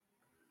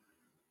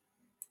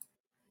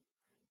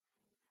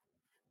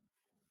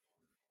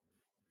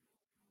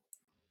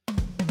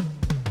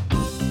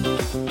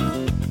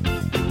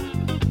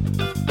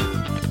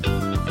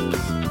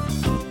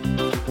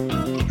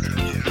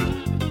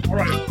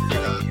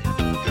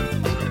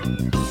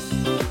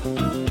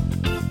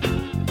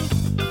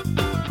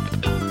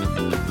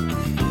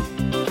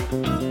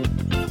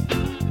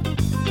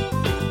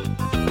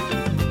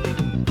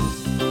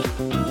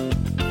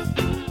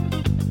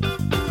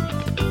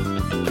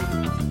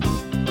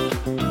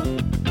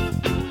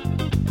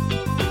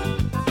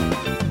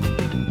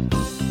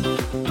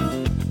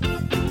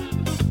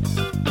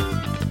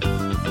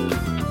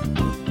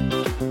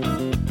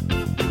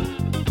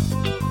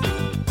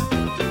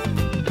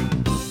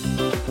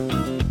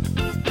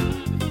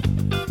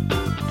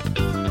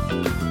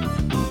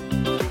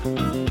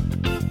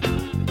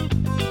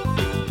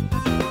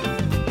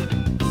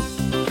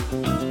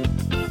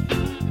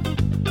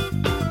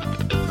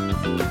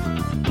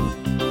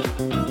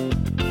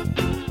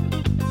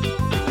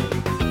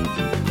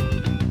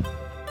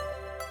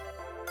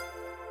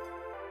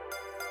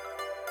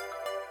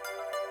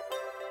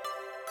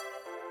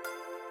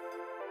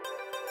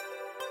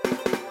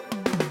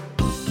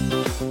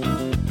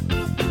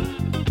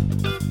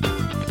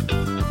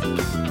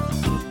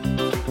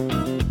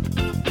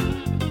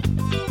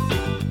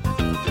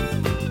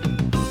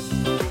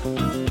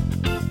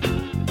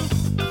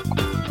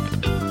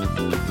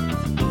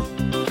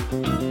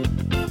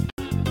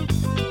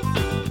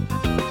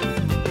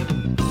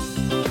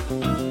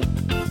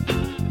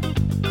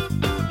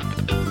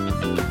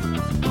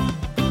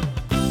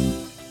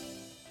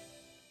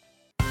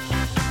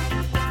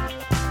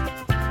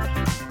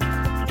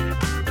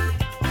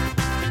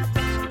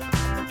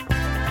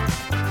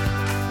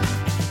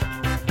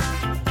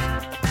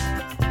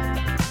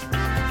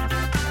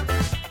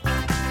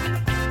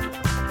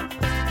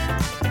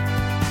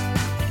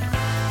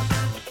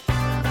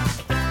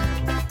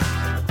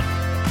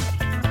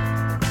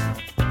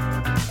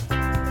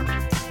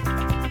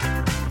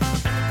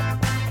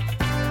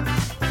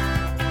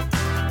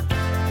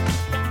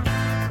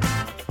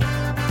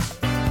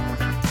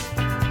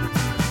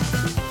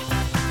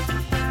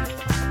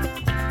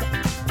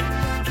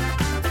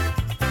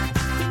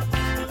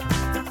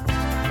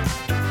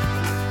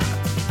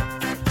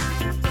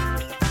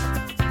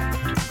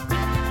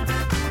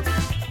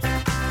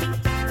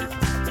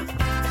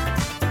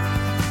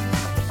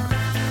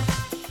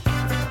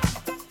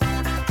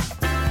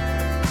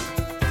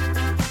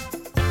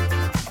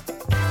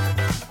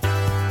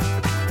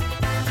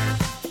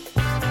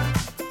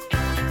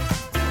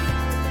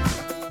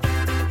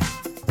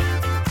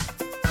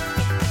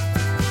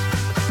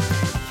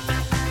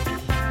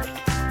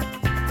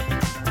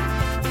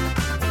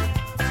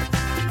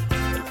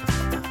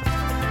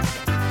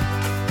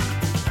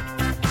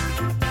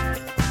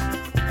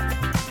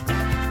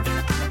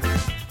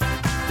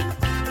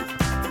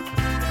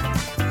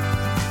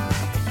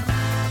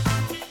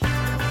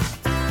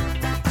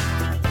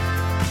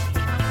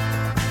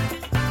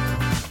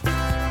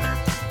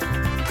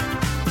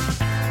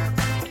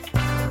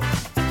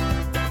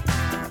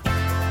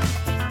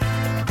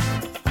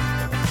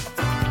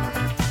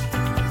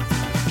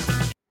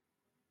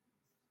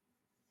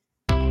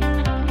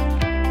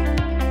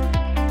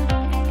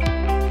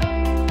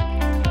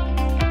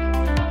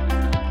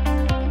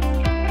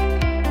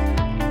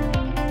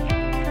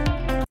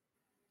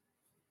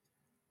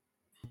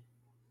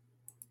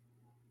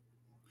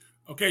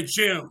Okay,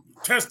 Jim,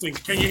 testing.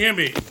 Can you hear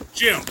me?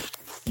 Jim.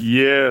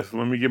 Yes,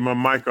 let me get my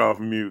mic off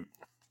mute.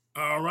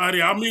 All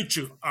righty, I'll mute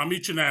you. I'll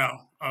mute you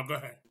now. Go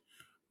ahead.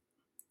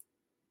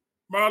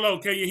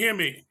 Marlo, can you hear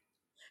me?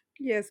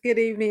 Yes, good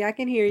evening. I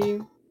can hear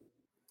you.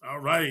 All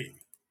righty.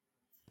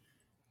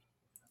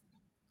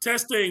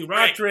 Testing.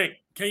 Roderick,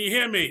 can you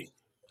hear me?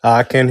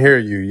 I can hear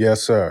you.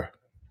 Yes, sir.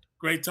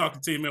 Great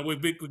talking to you, man. We'll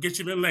get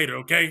you in later,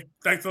 okay?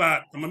 Thanks a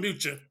lot. I'm going to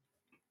mute you.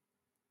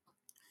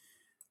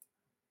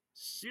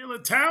 Sheila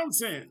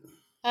Townsend.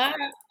 Hi,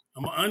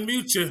 I'm going to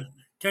unmute you.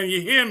 Can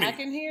you hear me? I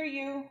can hear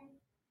you.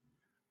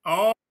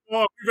 Oh,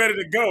 we're ready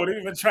to go.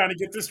 They've been trying to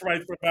get this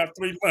right for about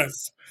 3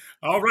 months.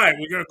 All right,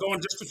 we're going to go in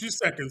just a few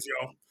seconds,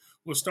 y'all.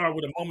 We'll start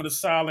with a moment of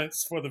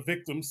silence for the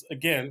victims.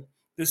 Again,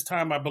 this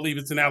time I believe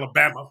it's in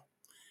Alabama.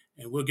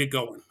 And we'll get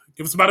going.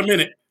 Give us about a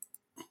minute.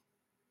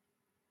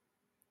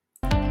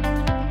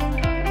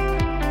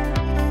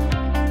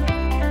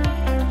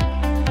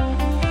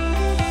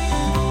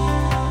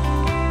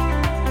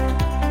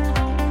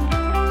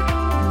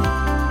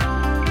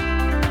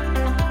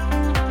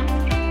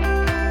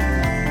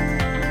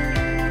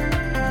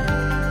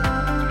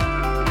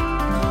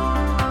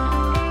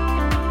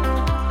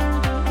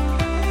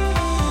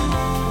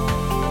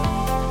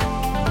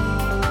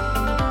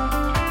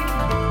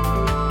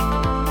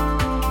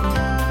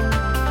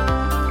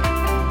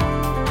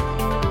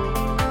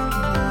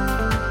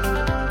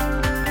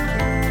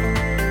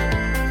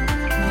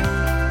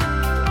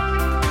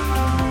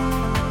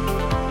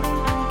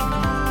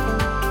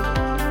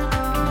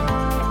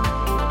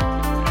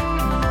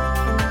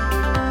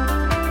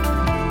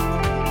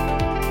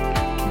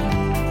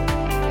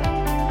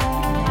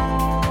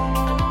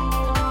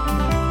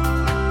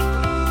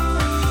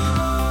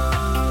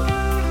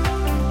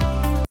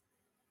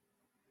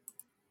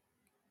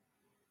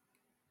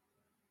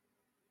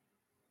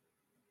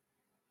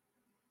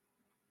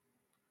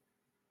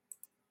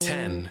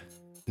 Ten,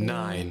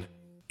 9,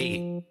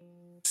 8,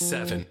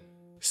 7,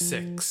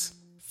 6,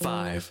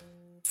 5,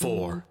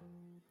 4,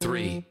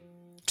 3,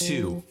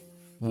 2,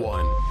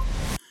 1.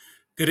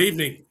 Good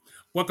evening.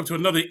 Welcome to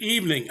another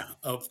evening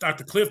of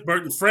Dr. Clifton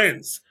Burt and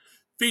Friends,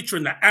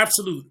 featuring the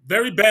absolute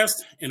very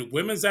best in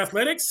women's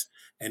athletics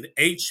and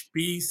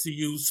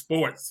HBCU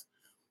sports.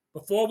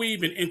 Before we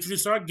even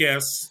introduce our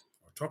guests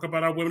or talk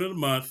about our Women of the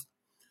Month,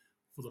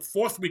 for the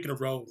fourth week in a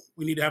row,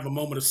 we need to have a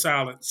moment of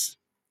silence.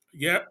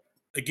 Yep,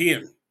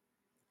 again,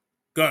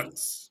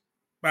 guns,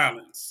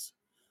 violence.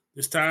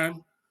 This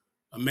time,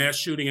 a mass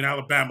shooting in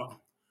Alabama.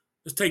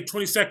 Let's take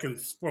 20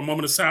 seconds for a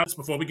moment of silence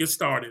before we get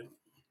started.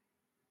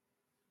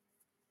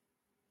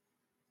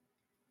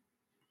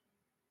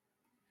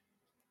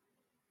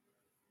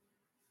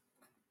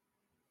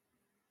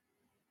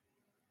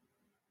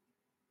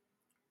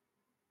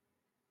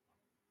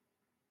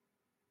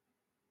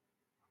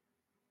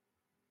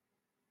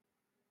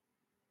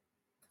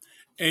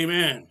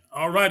 Amen.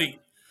 All righty.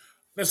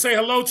 Let's say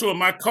hello to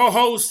my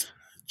co-host,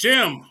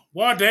 Jim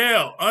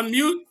Wardell.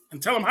 Unmute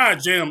and tell him hi,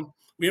 Jim.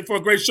 We're in for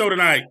a great show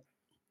tonight.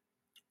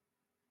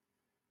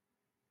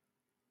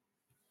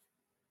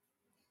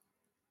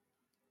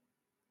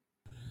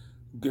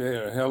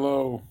 Good.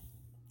 Hello.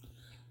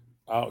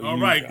 All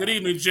right. Good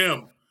evening,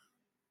 Jim.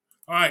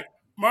 All right.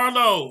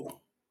 Marlo,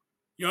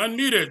 you're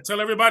unmuted. Tell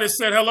everybody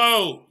said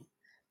hello.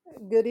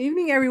 Good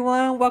evening,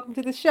 everyone. Welcome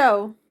to the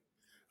show.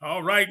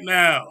 All right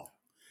now.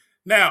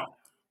 Now,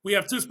 we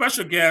have two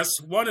special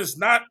guests. One is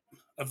not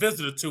a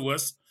visitor to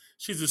us.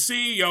 She's the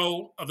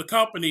CEO of the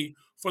company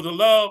for the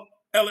Love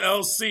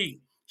LLC.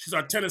 She's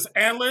our tennis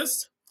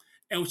analyst,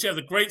 and she has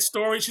a great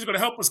story. She's going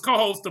to help us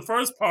co-host the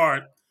first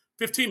part,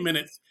 15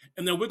 minutes,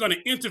 and then we're going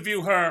to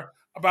interview her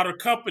about her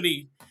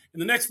company in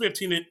the next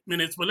 15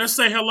 minutes. But let's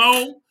say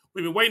hello.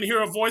 We've been waiting to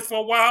hear her voice for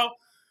a while.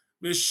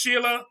 Ms.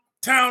 Sheila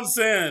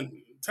Townsend.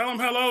 Tell them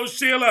hello,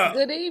 Sheila.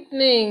 Good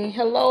evening.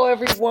 Hello,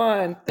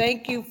 everyone.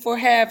 Thank you for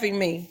having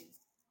me.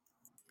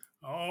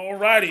 All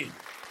righty.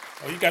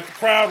 Oh, you got the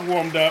crowd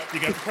warmed up.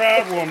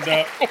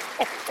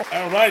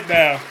 All right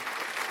now.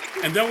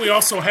 And then we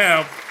also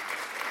have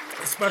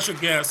a special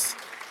guest,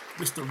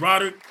 Mr.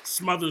 Roderick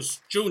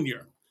Smothers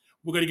Jr.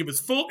 We're going to give his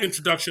full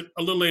introduction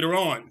a little later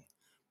on.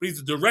 But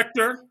he's the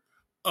director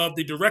of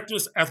the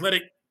Directors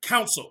Athletic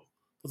Council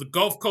for the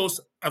Gulf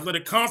Coast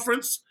Athletic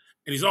Conference,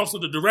 and he's also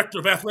the director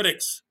of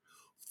athletics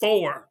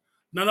for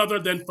none other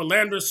than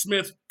Philander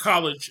Smith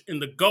College in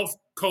the Gulf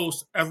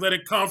Coast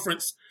Athletic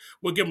Conference.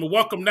 We'll give him a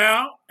welcome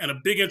now and a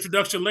big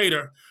introduction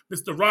later.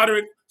 Mr.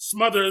 Roderick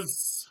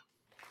Smothers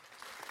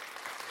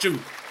Jr.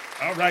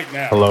 All right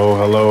now. Hello.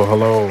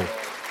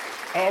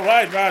 All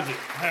right, Roger.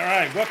 All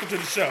right, welcome to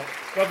the show.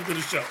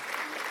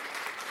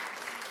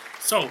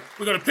 So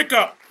we're going to pick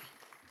up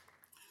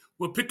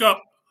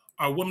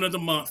our Woman of the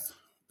Month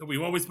that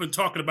we've always been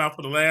talking about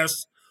for the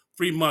last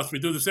 3 months. We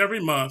do this every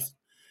month.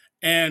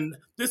 And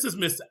this is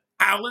Miss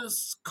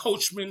Alice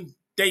Coachman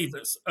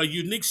Davis, a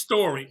unique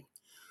story.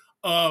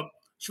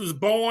 She was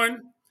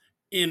born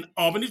in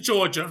Albany,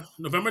 Georgia,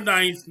 November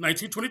 9th,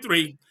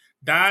 1923,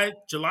 died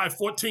July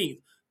 14th,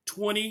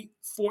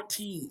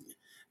 2014.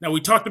 Now,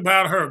 we talked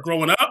about her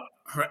growing up,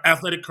 her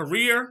athletic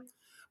career.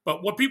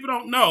 But what people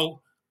don't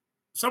know,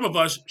 some of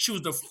us, she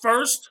was the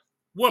first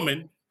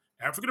woman,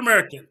 African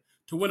American,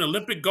 to win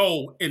Olympic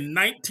gold in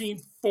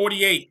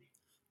 1948,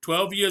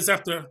 12 years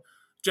after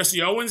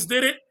Jesse Owens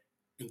did it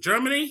in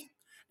Germany,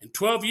 and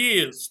 12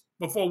 years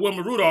before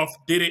Wilma Rudolph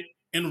did it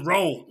in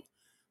Rome.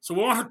 So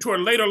we're on to her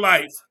later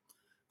life.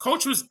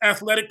 Coach's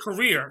athletic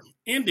career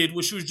ended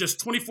when she was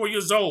just 24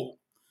 years old.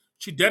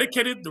 She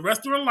dedicated the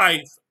rest of her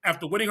life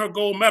after winning her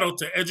gold medal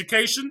to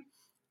education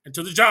and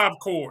to the Job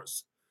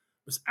Corps.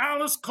 Miss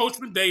Alice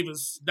Coachman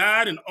Davis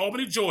died in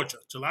Albany, Georgia,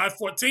 July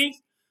 14th,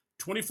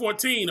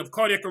 2014, of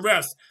cardiac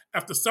arrest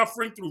after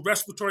suffering through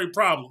respiratory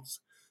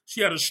problems.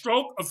 She had a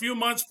stroke a few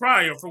months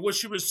prior, for which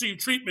she received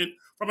treatment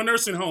from a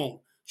nursing home.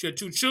 She had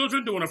 2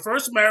 children during her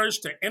first marriage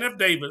to N.F.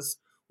 Davis,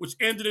 which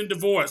ended in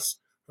divorce.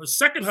 Her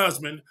second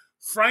husband,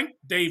 Frank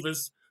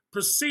Davis,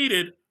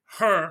 preceded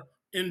her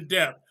in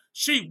death.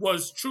 She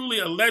was truly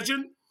a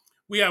legend.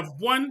 We have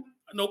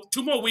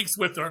 2 more weeks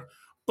with her,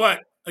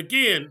 but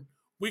again,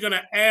 we're going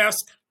to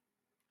ask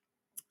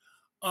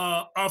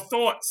our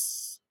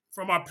thoughts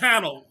from our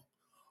panel.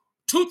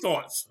 2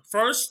 thoughts.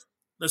 First,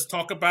 let's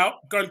talk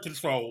about gun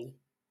control.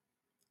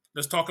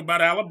 Let's talk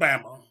about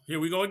Alabama. Here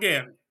we go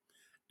again.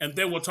 And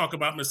then we'll talk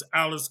about Miss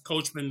Alice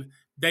Coachman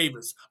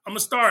Davis. I'm going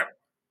to start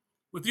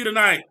with you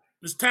tonight.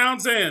 Miss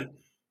Townsend,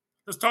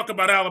 let's talk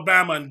about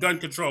Alabama and gun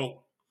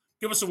control.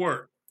 Give us a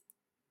word.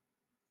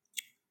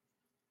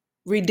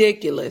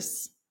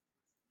 Ridiculous.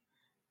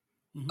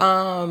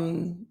 I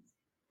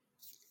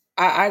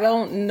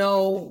don't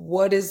know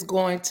what it's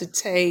going to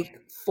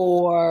take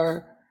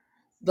for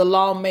the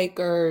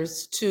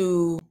lawmakers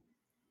to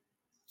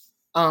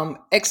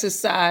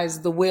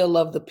exercise the will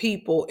of the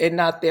people and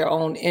not their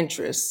own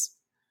interests.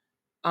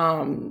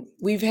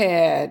 We've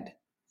had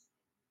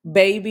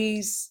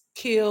babies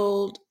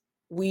killed.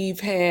 We've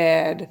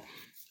had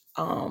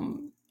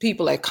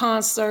people at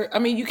concert. I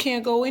mean, you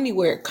can't go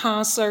anywhere.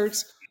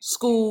 Concerts,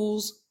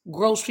 schools,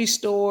 grocery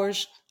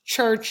stores,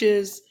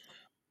 churches.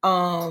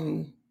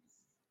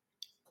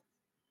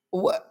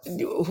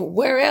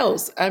 Where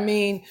else? I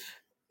mean,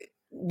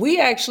 we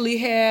actually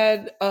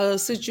had a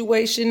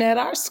situation at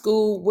our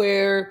school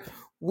where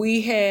we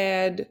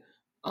had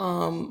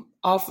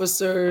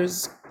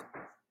officers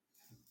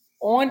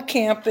on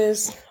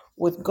campus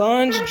with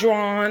guns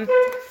drawn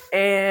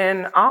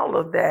and all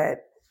of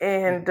that.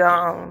 And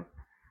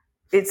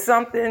it's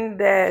something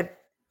that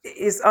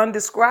is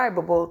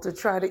undescribable to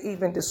try to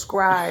even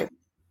describe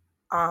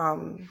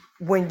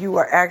when you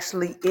are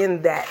actually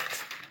in that.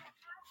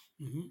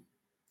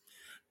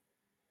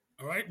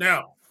 All right,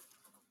 now,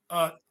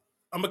 I'm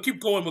going to keep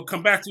going. We'll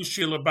come back to you,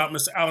 Sheila, about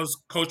Miss Alice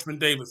Coachman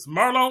Davis.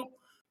 Marlo,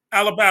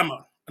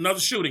 Alabama, another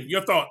shooting.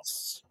 Your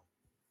thoughts?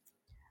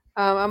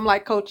 I'm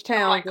like Coach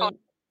Townsend.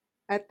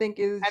 I think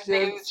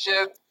it's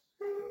just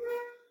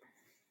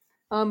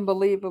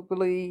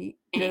unbelievably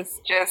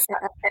just. I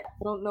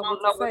don't know what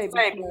to say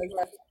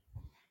because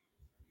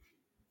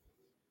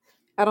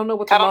I don't know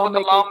what the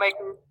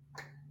lawmakers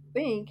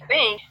think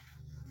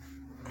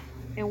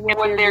and what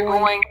they're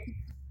going to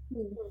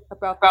do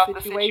about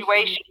the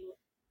situation.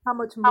 How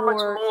much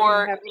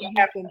more can have to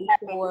happen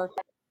before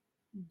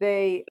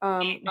they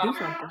do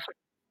something?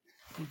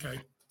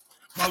 Okay.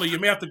 Marlo, you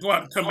may have to go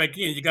out and come back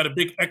in. You got a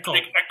big echo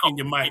in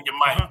your mic.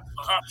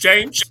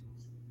 James?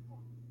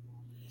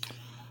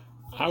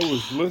 I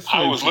was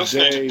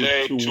listening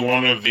today to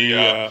one of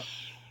the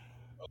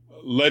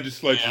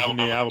legislators in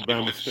the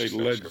Alabama state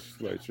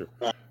legislature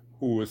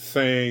who was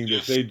saying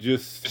that they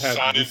just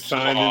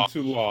signed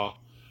into law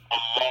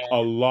a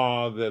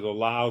law that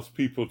allows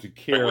people to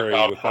carry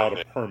without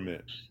a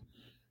permit.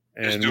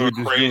 And we're just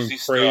doing crazy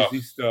stuff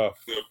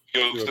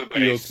to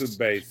appeal to the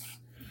base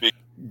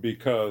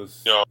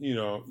because,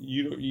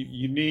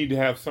 you need to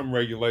have some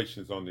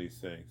regulations on these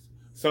things.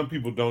 Some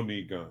people don't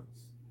need guns.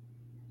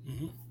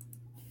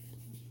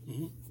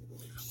 All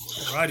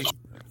righty.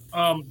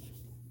 And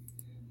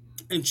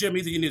Jim,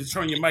 either you need to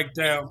turn your mic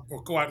down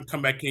or go out and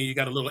come back in. You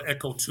got a little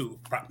echo too.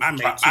 I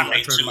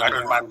turned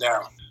mine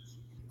down.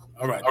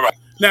 All right.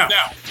 Now,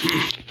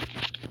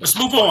 let's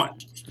move on.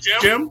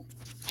 Jim?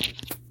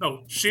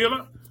 No,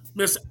 Sheila.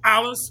 Miss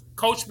Alice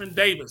Coachman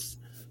Davis,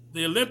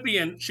 the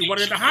Olympian. She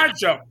won in the high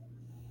jump,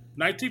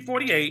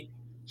 1948.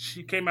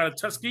 She came out of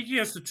Tuskegee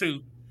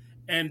Institute,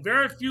 and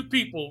very few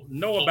people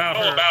know about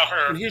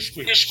her in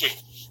history.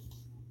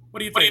 What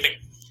do you think?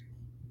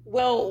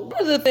 Well,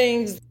 one of the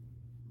things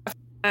I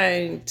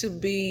find to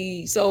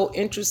be so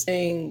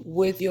interesting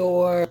with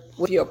your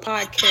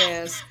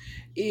podcast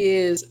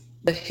is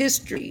the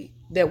history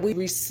that we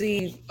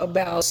receive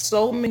about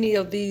so many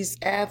of these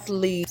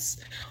athletes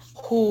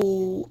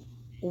who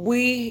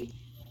we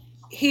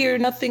hear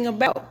nothing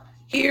about,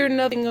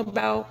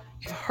 have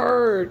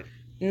heard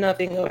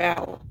nothing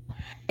about.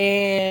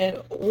 And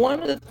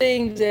one of the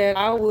things that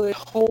I would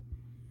hope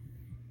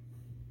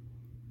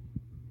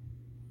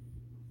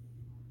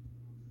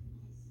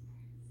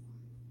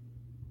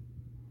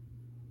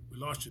We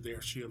lost you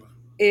there, Sheila.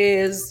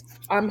 is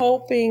I'm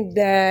hoping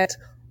that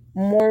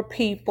more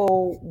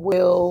people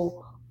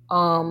will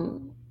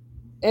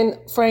And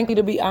frankly,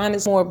 to be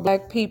honest, more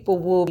Black people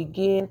will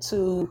begin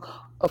to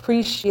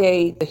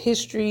appreciate the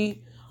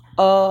history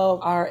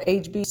of our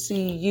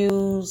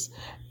HBCUs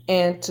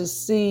and to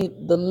see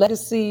the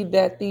legacy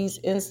that these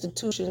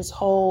institutions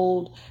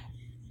hold,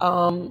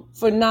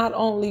 for not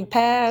only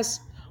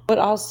past, but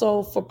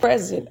also for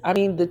present. I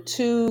mean, the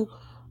two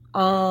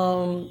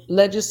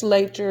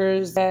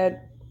legislatures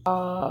that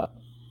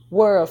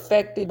were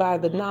affected by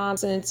the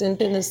nonsense in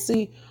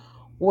Tennessee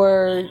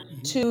were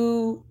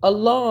two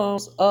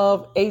alums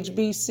of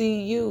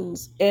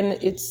HBCUs. And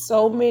it's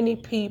so many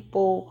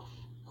people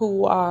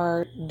who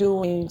are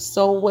doing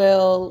so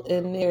well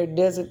in their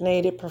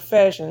designated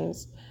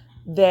professions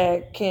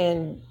that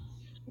can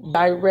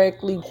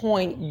directly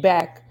point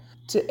back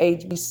to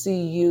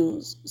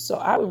HBCUs. So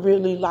I would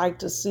really like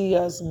to see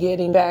us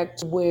getting back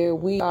to where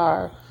we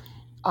are,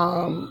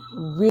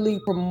 really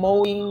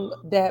promoting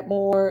that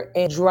more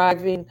and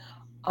driving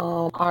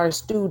our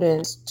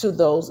students to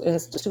those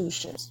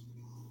institutions.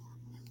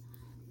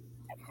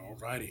 All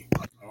righty.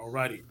 All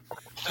righty.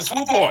 Let's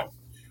move on.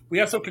 We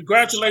have some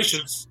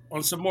congratulations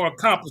on some more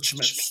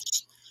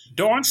accomplishments.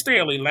 Dawn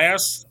Staley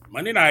last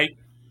Monday night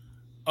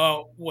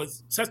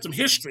was set some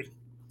history.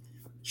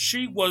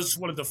 She was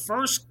one of the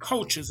first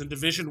coaches in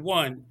Division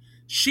One.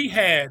 She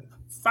had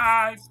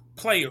 5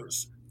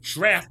 players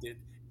drafted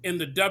in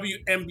the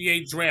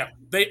WNBA draft.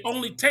 They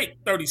only take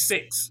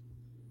 36.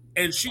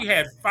 And she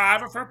had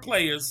 5 of her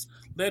players,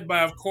 led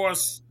by, of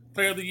course,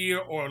 Player of the Year,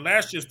 or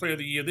last year's Player of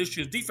the Year, this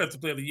year's Defensive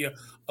Player of the Year,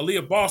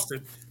 Aaliyah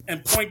Boston,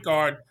 and point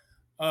guard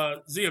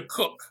Zia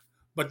Cook.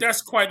 But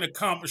that's quite an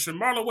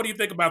accomplishment. Marla, what do you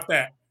think about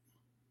that?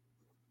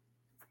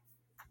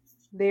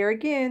 There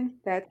again,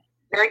 that's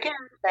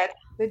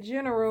the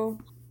general.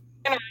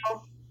 I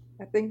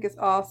think it's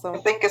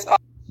awesome.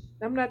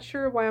 I'm not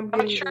sure why I'm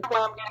getting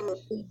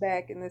this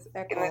feedback and this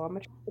echo. I'm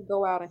going to try to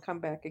go out and come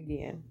back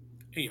again.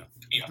 Yeah,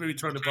 maybe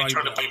turn the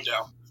volume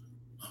down.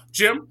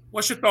 Jim,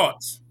 what's your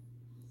thoughts?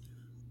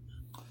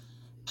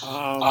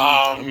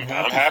 I'm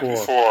happy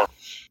for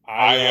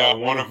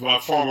one of my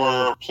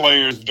former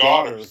players'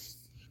 daughters,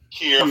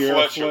 Kiera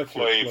Fletcher,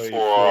 played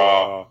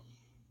for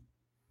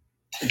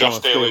Dawn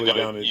Staley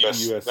down in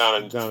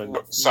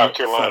South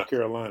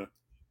Carolina.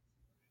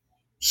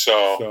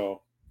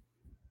 So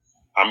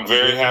I'm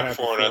very happy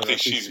for her, and I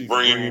think she's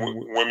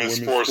bringing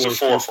women's sports to the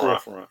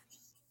forefront.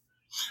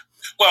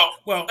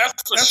 Well,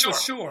 that's for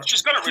sure.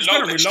 She's going to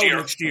reload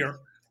next year.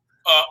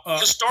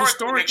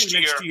 Historically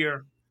next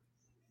year,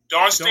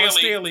 Dawn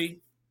Staley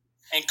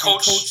and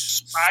Coach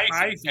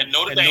Spivey at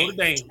Notre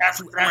Dame,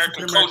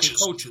 African-American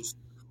coaches,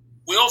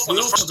 will for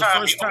the first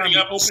time be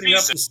opening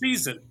up the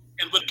season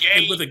and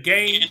with a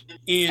game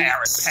in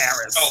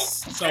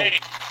Paris. So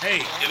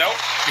hey, you know.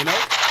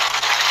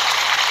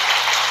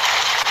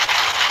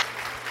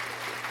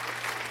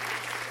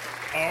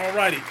 All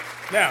righty.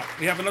 Now,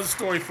 we have another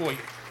story for you.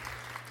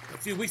 A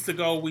few weeks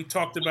ago, we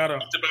talked about a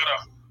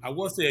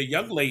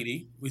young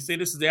lady. We say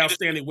this is the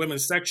Outstanding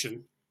Women's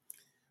section,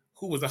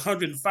 who was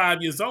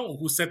 105 years old,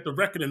 who set the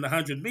record in the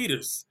 100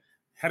 meters,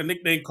 had a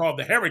nickname called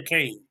the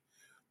Hurricane.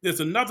 There's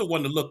another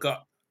one to look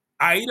up,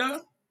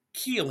 Ida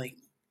Keeling.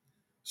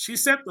 She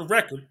set the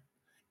record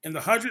in the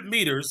 100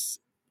 meters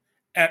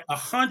at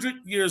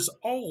 100 years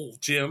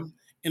old, Jim,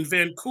 in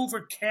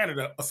Vancouver,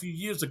 Canada, a few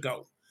years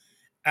ago.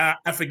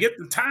 I forget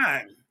the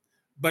time,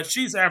 but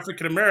she's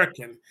African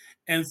American.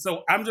 And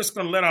so I'm just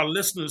going to let our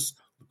listeners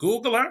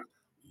Google her,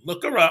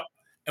 look her up,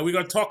 and we're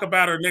going to talk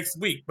about her next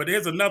week. But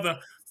here's another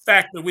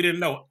fact that we didn't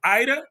know.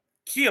 Ida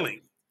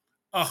Keeling,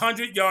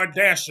 100-yard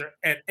dasher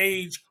at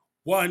age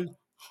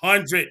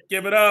 100.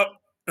 Give it up.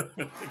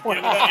 Give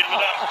it up.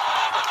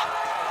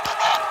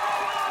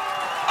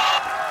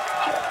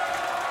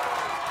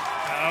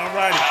 All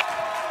righty.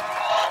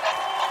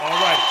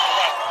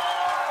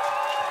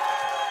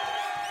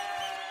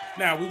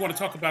 Now, we want to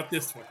talk about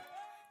this one.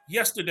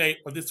 Yesterday,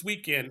 or this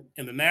weekend,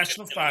 in the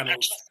national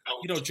finals,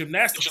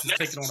 gymnastics is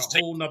taking on a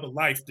whole nother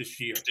life this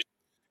year.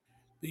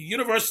 The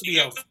University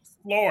of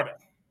Florida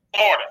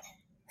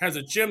has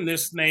a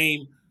gymnast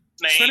named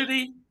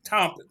Trinity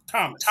Thomas.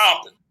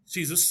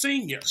 She's a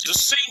senior.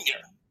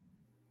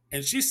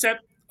 And she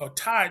set or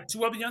tied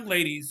 2 other young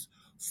ladies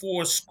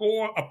for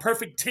a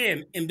perfect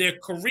 10 in their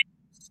career.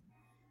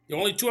 The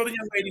only 2 other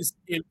young ladies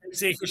in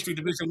NCAA history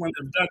Division I that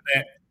have done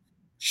that.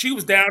 She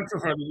was down to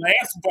her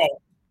last vault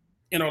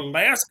in her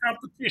last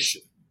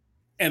competition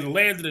and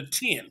landed a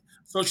 10.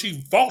 So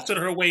she vaulted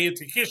her way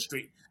into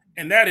history.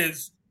 And that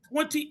is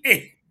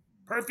 28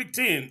 perfect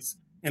 10s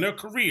in her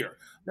career.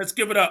 Let's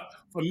give it up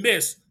for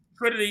Miss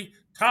Trinity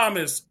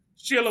Thomas.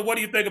 Sheila, what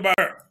do you think about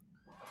her?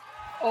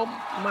 Oh,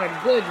 my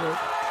goodness.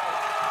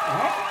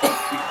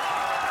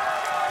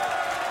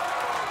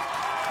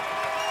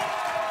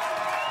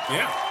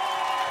 Yeah.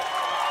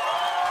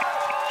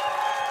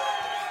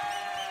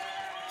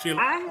 Sheila.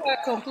 I have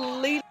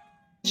completely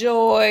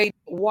enjoyed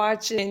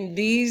watching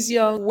these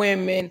young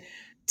women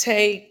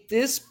take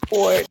this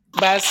sport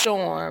by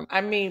storm.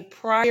 I mean,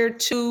 prior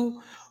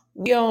to,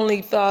 we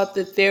only thought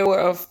that there were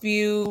a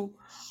few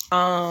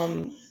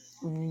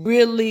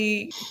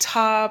really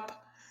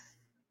top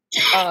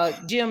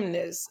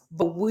gymnast,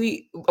 but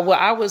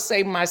I would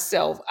say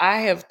myself, I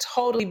have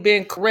totally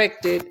been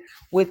corrected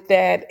with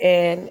that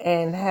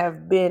and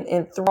have been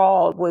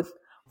enthralled with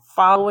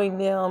following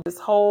them this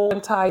whole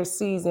entire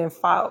season,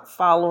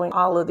 following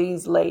all of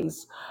these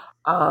ladies,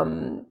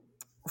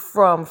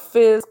 from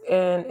Fisk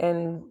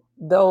and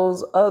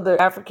those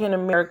other African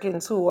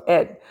Americans who are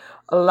at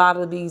a lot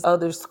of these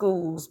other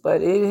schools.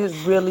 But it has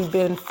really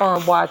been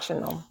fun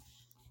watching them.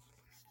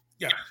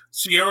 Yeah,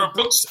 Sierra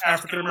Brooks,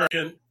 African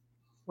American,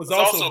 was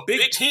also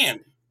Big Ten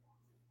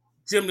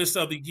Gymnast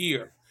of the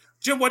Year.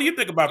 Jim, what do you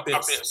think about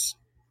this?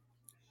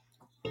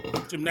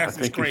 Gymnastics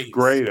I think craze. it's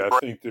great. I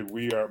think that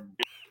we are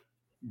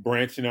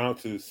branching out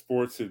to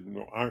sports that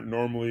aren't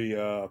normally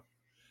aren't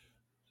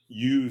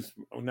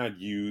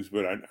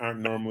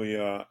normally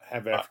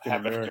have African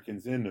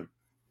Americans in them,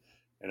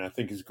 and I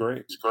think it's great.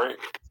 It's great.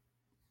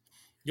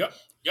 Yep.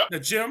 Now,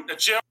 Jim,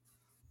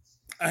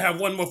 I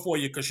have one more for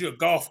you because you're a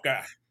golf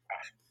guy.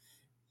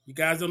 You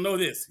guys don't know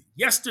this.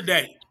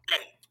 Yesterday,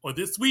 or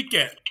this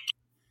weekend,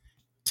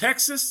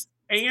 Texas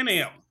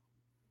A&M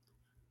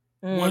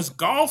was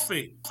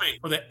golfing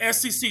for the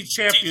SEC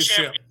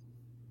championship.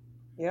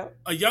 Yep.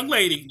 A young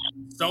lady,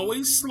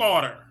 Zoe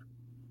Slaughter,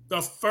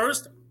 the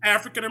first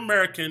African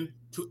American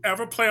to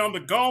ever play on the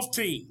golf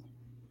team,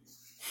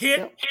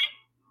 hit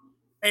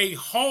a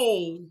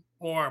hole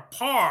or a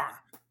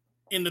par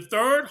in the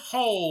third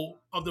hole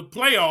of the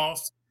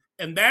playoffs,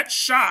 and that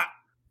shot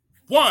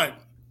won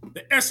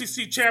the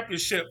SEC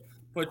championship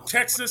for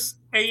Texas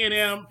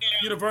A&M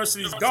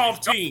University's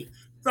golf team.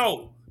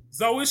 So,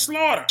 Zoe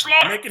Slaughter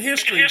making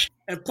history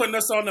and putting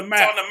us on the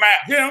map.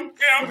 Jim,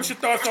 what's your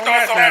thoughts on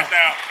that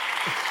now?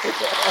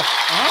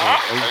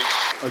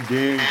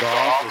 Again,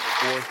 golf is a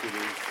sport that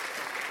is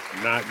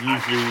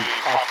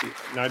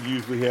not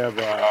usually have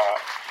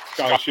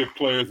scholarship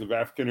players of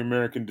African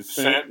American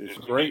descent. It's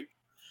great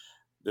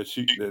that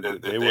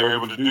they were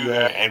able to do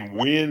that and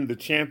win the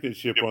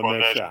championship on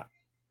that shot.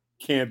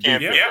 Can't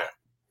beat it.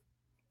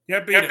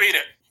 Can't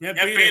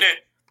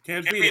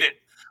beat it.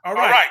 All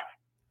right.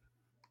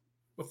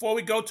 Before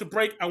we go to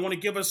break, I want to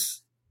give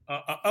us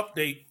an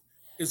update.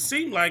 It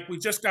seemed like we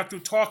just got through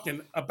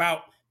talking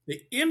about the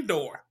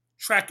indoor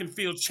track and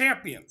field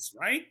champions,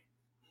 right?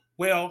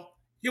 Well,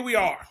 here we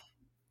are.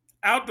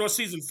 Outdoor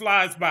season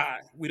flies by.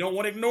 We don't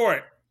want to ignore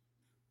it.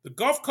 The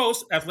Gulf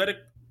Coast Athletic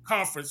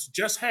Conference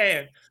just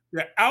had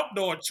their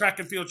outdoor track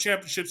and field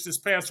championships this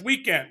past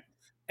weekend,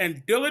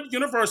 and Dillard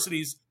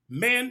University's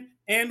men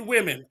and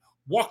women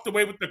walked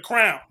away with the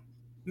crown.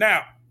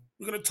 Now,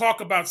 we're going to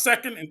talk about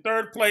second and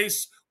third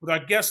place with our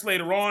guests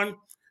later on,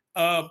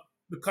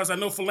 because I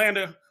know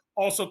Philander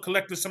also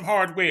collected some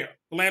hardware,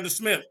 Philander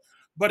Smith.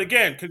 But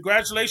again,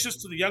 congratulations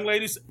to the young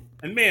ladies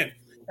and men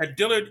at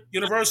Dillard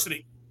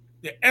University.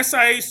 The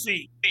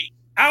SIAC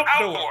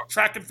Outdoor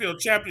Track and Field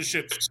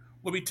Championships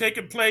will be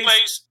taking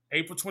place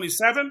April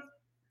 27th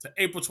to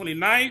April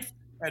 29th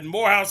at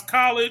Morehouse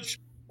College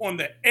on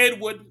the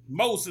Edward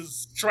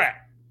Moses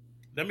track.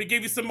 Let me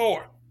give you some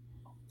more.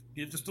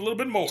 Just a little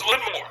bit more.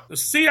 The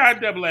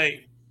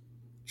CIAA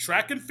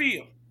Track and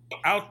Field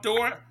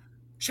Outdoor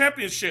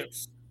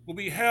Championships will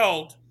be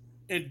held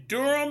in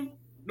Durham,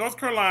 North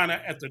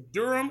Carolina at the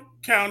Durham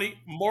County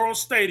Memorial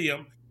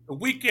Stadium the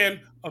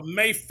weekend of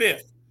May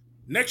 5th.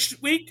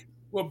 Next week,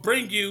 we'll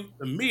bring you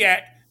the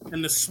MEAC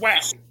and the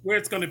SWAC, where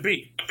it's going to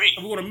be.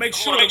 And we want to make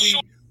sure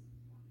that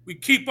we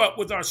keep up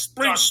with our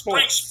spring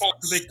sports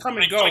because they come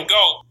and go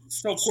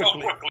so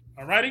quickly.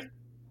 All righty?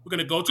 We're going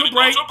to go to a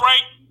break.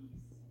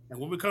 And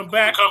when we come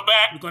back,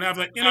 we're going to have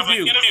an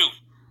interview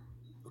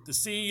with the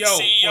CEO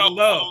of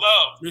Love,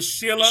 Ms.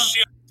 Sheila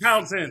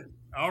Townsend.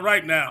 All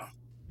right now.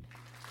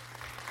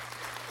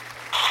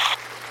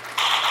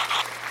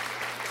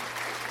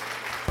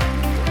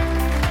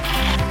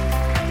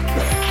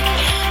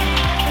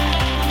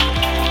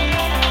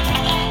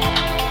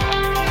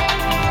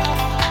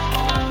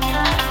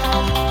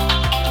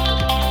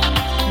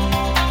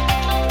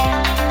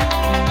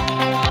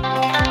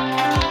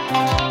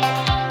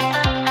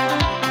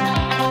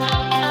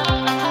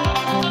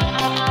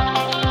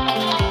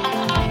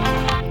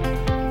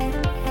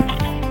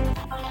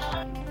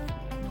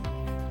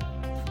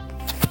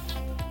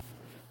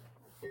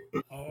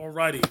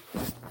 Alrighty.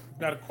 We've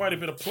got quite a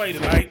bit of play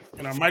tonight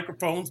in our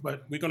microphones,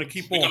 but we're going to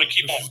keep on.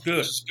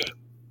 This is good.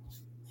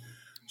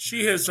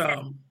 She has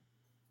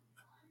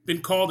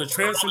been called a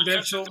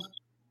transcendental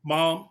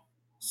mom,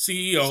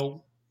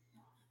 CEO.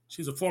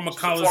 She's a former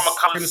college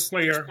tennis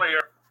player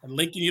at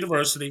Lincoln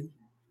University.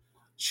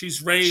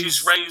 She's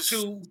raised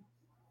two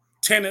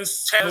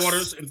tennis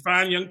daughters and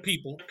fine young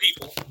people.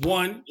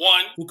 One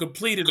who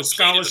completed a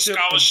scholarship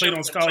and played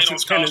on scholarship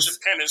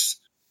tennis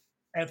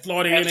at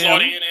Florida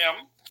A&M.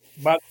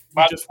 But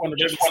we just won the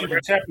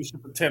WCW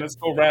championship of tennis.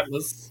 Go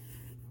Rattlers.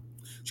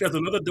 She has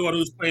another daughter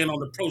who's playing on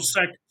the pro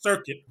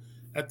circuit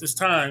at this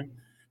time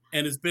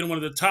and has been one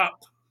of the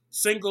top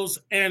singles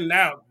and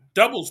now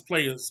doubles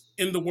players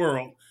in the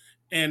world.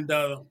 And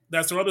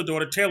that's her other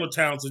daughter, Sheila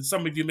Townsend.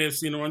 Some of you may have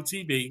seen her on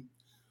TV.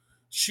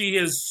 She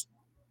has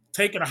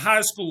taken a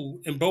high school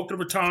in Boca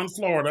Raton,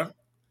 Florida,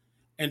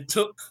 and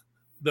took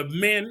the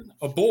men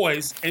or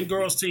boys and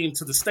girls team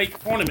to the state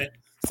tournament,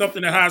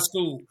 something that high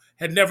school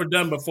had never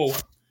done before.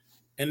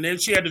 And then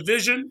she had the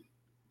vision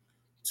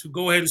to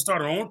go ahead and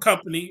start her own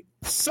company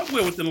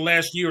somewhere within the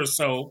last year or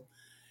so.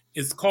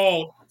 It's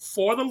called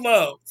For the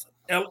Love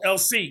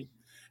LLC.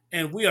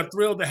 And we are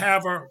thrilled to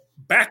have her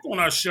back on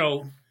our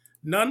show,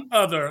 none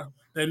other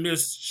than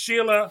Miss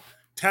Sheila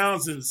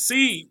Townsend,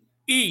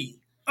 CEO.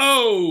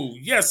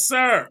 Yes,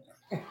 sir.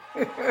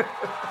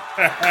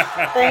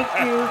 Thank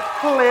you,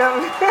 Cliff.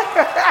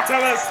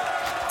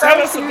 Tell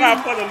us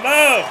about For the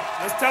Love.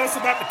 Let's tell us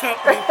about the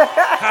company,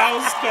 how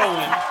it's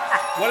going,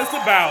 what it's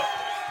about.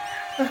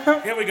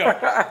 Here we go.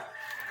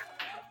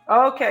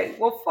 Okay,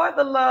 well, For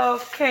the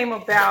Love came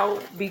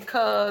about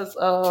because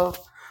of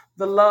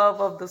the love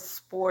of the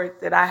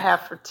sport that I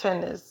have for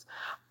tennis.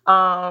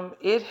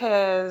 It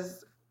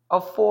has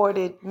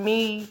afforded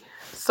me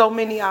so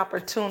many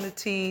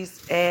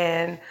opportunities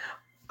and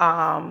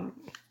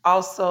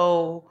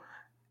also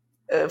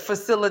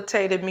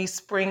facilitated me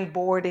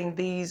springboarding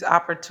these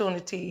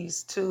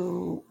opportunities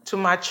to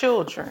my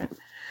children.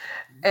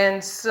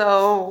 And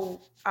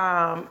so,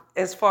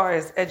 as far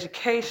as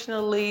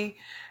educationally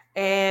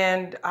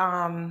and,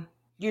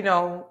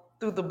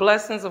 through the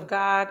blessings of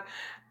God,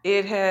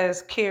 it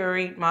has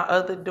carried my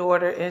other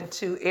daughter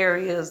into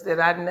areas that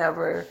I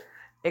never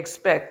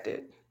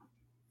expected.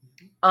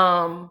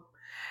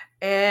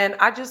 And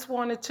I just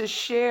wanted to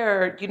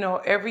share,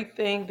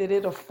 everything that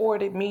it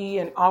afforded me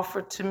and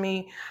offered to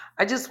me.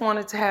 I just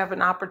wanted to have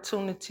an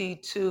opportunity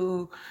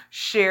to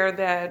share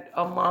that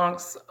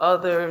amongst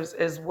others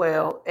as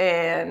well,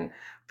 and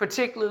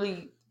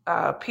particularly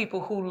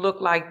people who look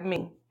like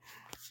me,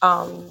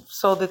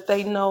 so that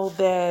they know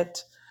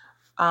that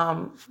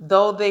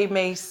though they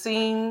may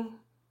seem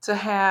to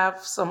have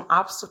some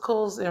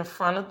obstacles in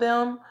front of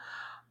them,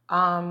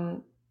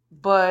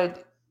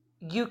 but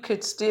you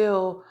could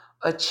still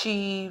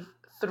achieve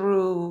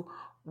through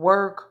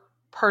work,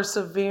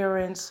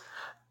 perseverance,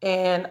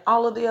 and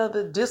all of the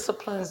other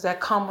disciplines that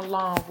come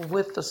along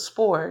with the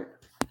sport.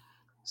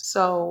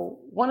 So,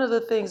 one of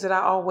the things that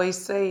I always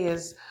say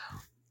is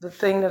the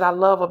thing that I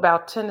love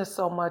about tennis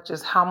so much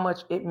is how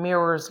much it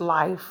mirrors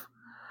life.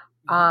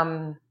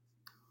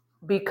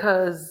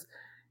 Because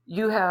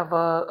you have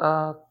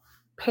a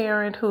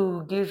parent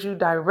who gives you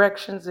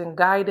directions and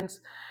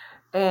guidance,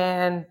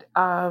 and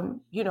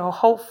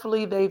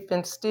hopefully they've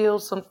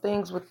instilled some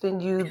things within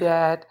you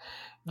that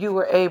you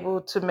were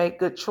able to make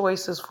good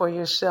choices for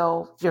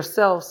yourself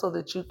so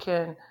that you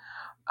can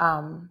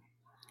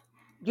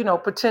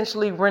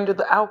potentially render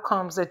the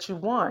outcomes that you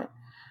want.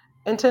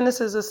 And tennis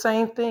is the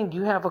same thing.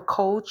 You have a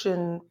coach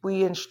and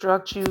we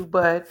instruct you,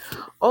 but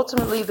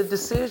ultimately the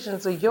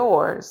decisions are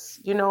yours,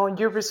 and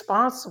you're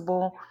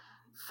responsible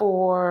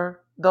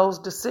for those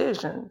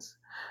decisions.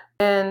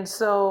 And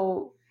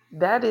so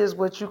that is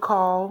what you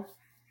call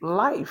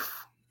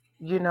life,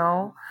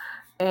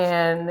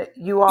 and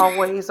you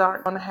always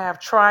aren't going to have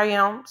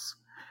triumphs.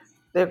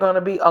 There are going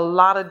to be a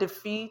lot of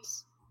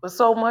defeats. But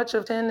so much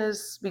of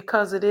tennis,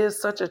 because it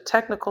is such a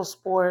technical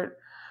sport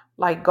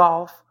like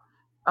golf,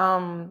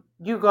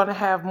 you're going to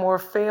have more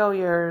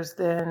failures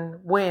than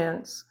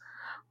wins.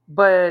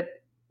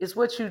 But it's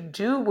what you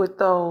do with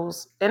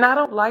those. And I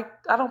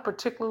don't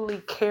particularly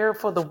care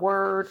for the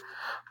word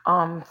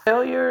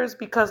failures,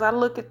 because I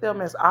look at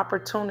them as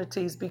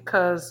opportunities,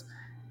 because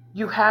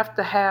you have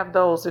to have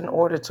those in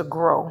order to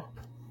grow.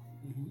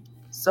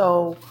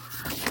 So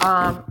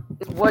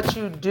it's what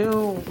you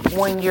do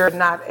when you're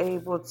not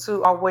able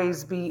to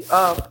always be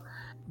up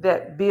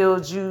that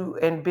builds you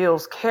and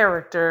builds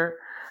character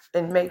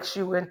and makes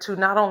you into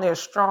not only a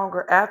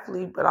stronger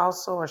athlete, but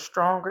also a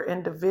stronger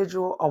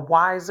individual, a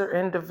wiser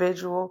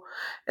individual.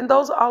 And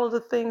those are all of the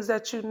things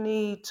that you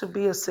need to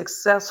be a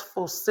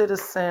successful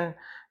citizen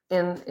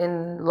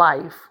in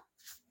life.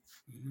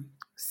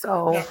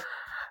 So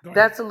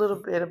that's a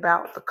little bit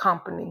about the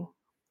company.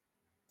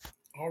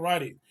 All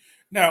righty.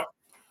 Now,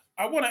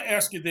 I want to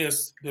ask you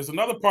this. There's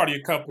another part of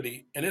your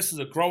company, and this is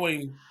a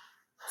growing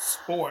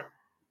sport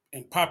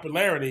in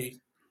popularity,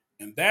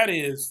 and that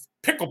is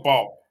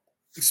pickleball.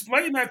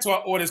 Explain that to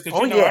our audience, because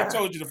I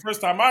told you the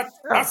first time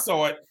I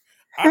saw it,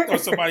 I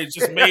thought somebody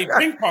just made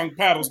ping pong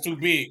paddles too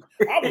big.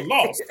 I was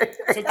lost.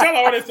 So tell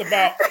our audience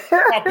about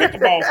how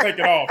pickleball is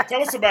taking off.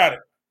 Tell us about it.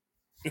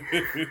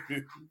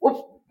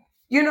 Well,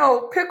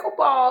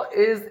 pickleball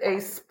is a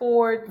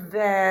sport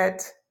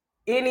that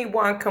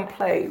anyone can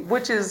play,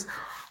 which is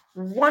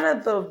one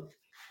of the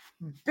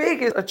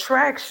biggest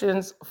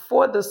attractions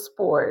for the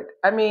sport.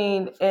 I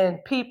mean,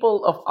 and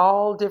people of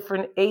all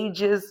different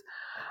ages,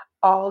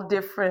 all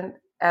different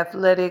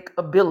athletic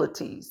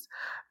abilities.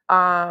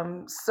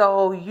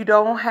 So you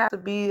don't have to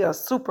be a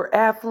super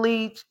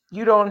athlete.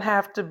 You don't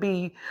have to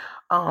be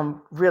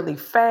really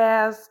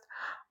fast.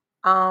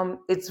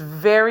 It's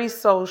very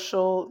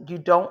social. You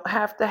don't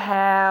have to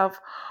have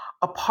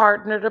a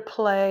partner to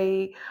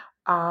play.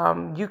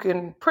 You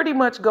can pretty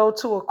much go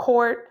to a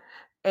court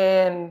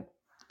and,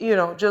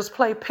 just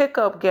play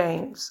pickup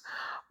games.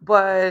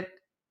 But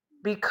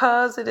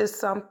because it is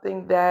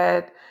something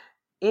that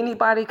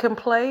anybody can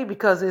play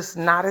because it's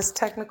not as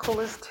technical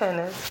as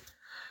tennis.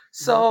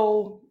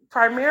 So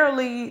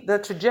primarily the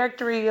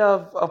trajectory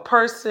of a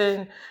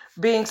person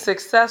being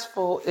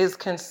successful is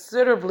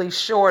considerably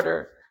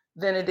shorter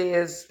than it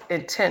is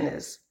in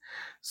tennis.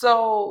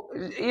 So,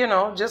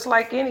 just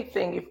like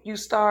anything, if you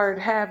start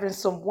having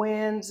some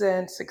wins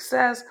and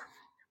success,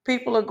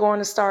 people are going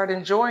to start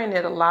enjoying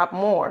it a lot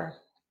more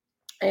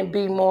and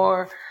be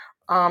more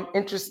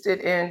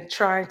interested in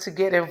trying to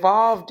get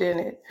involved in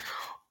it.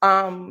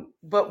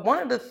 But one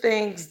of the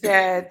things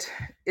that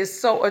is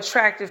so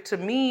attractive to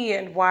me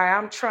and why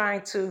I'm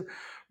trying to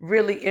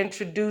really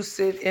introduce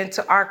it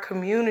into our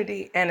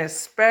community and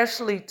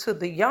especially to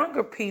the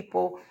younger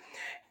people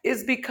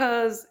is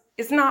because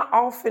it's not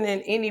often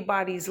in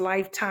anybody's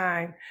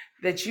lifetime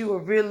that you are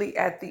really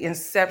at the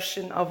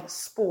inception of a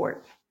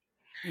sport.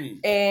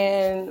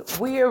 And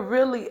we are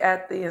really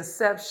at the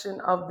inception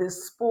of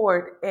this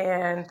sport.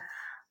 And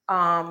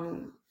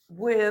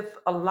with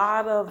a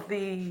lot of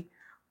the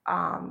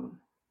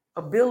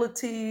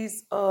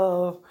abilities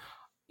of,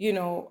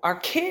 our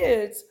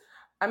kids,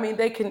 I mean,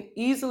 they can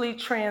easily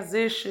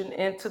transition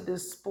into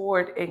this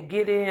sport and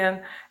get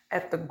in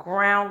at the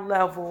ground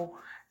level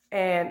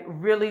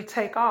and really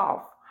take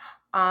off.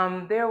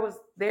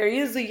 There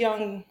is a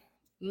young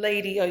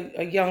lady,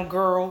 a young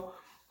girl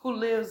who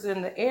lives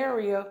in the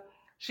area.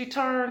 She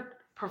turned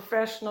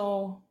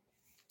professional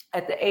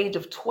at the age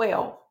of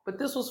 12, but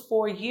this was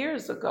 4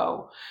 years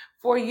ago.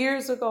 4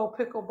 years ago,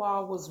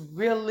 pickleball was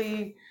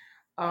really,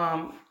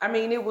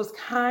 it was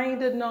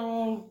kind of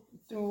known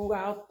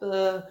throughout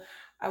the,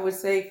 I would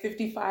say,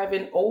 55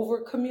 and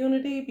over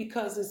community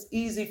because it's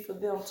easy for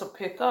them to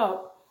pick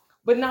up,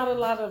 but not a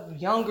lot of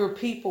younger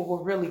people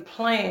were really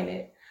playing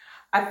it.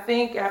 I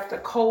think after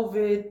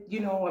COVID,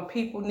 when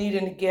people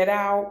needing to get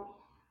out,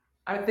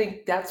 I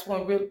think that's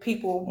when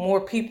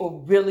more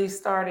people really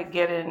started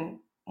getting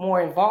more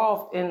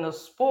involved in the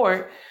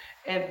sport.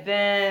 And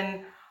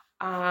then,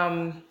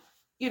 then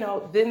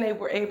they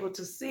were able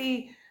to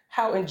see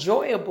how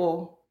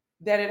enjoyable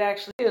that it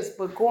actually is.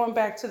 But going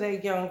back to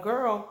that young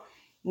girl,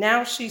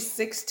 now she's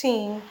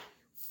 16,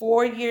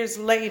 4 years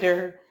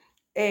later,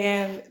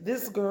 and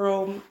this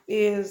girl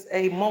is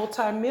a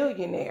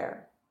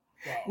multimillionaire.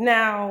 Wow.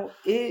 Now,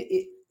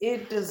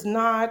 it does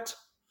not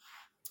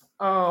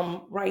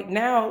right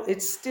now,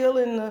 it's still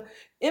in the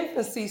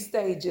infancy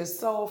stages.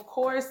 So, of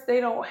course, they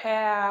don't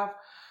have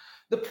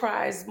the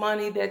prize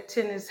money that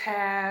tennis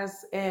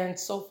has and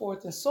so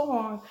forth and so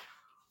on,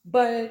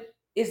 but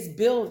it's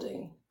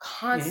building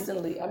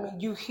constantly. I mean,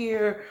 you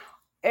hear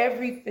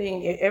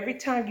everything. Every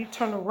time you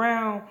turn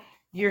around,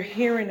 you're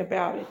hearing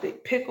about it. The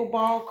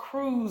pickleball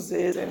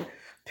cruises and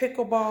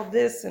pickleball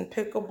this and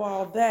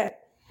pickleball that.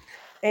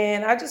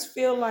 And I just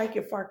feel like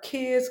if our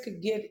kids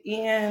could get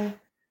in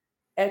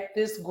at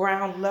this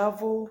ground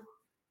level,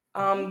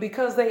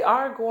 because they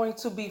are going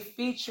to be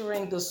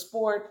featuring the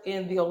sport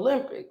in the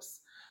Olympics.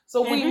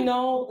 So we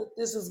know that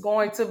this is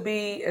going to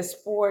be a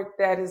sport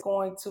that is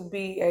going to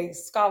be a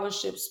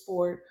scholarship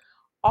sport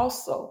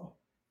also.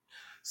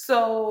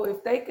 So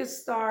if they could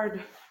start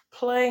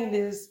playing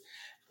this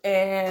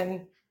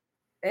and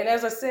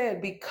as I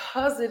said,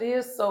 because it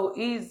is so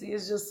easy,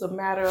 it's just a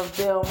matter of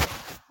them,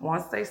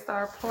 once they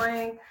start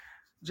playing,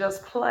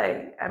 just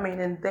play. I mean,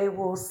 and they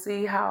will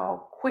see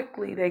how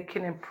quickly they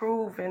can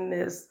improve in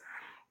this.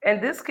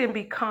 And this can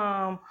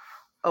become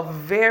a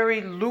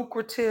very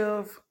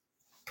lucrative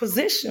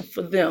position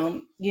for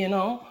them,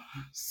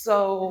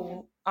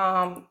 So,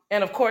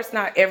 and of course,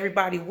 not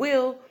everybody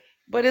will,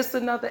 but it's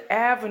another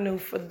avenue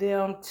for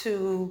them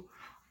to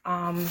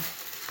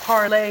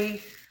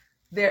parlay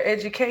their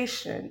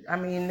education. I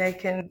mean, they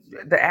can,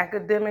 the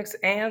academics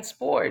and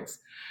sports,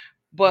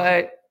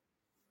 but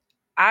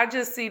I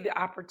just see the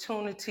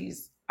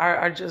opportunities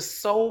are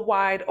just so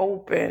wide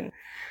open.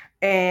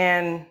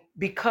 And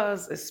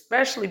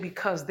especially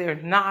because there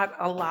are not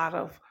a lot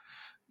of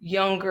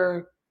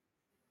younger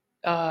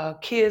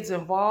kids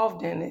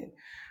involved in it,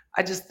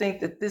 I just think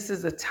that this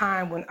is a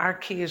time when our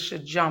kids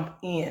should jump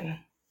in.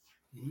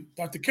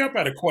 Dr. Kemp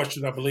had a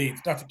question, I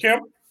believe. Dr.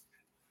 Kemp,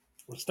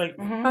 a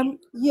statement.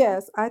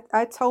 Yes,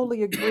 I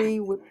totally agree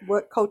with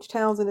what Coach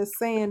Townsend is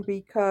saying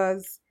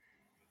because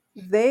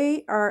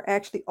they are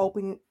actually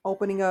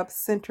opening up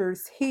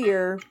centers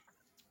here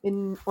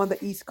on the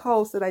East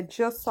Coast. That I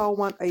just saw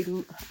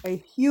a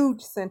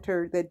huge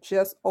center that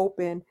just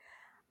opened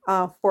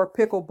for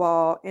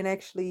pickleball, and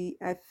actually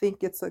I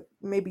think it's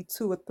maybe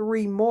two or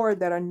three more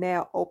that are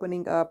now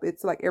opening up.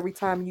 It's like every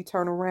time you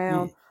turn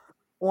around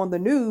on the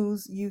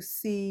news, you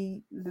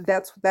see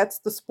that's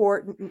the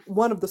sport.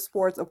 One of the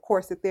sports, of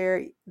course, that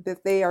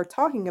they are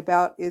talking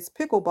about is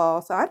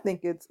pickleball. So I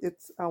think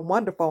it's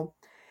wonderful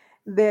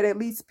that at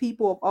least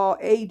people of all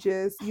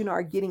ages,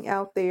 are getting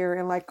out there.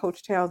 And like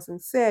Coach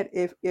Townsend said,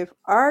 if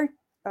our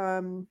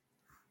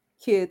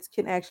kids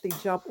can actually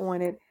jump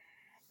on it,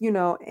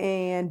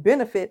 and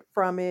benefit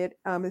from it,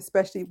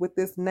 especially with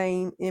this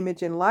name,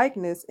 image, and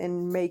likeness,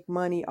 and make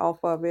money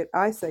off of it,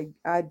 I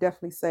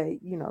definitely say,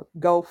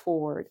 go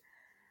forward.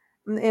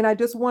 And I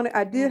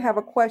did have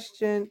a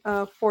question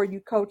for you,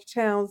 Coach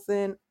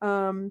Townsend.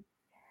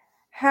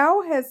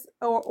 How has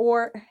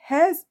or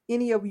has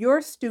any of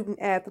your student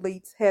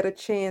athletes had a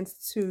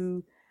chance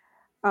to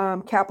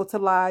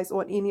capitalize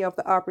on any of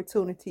the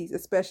opportunities,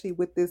 especially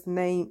with this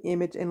name,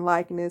 image, and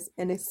likeness,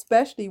 and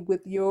especially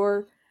with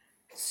your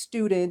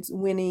students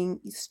winning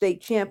state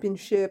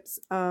championships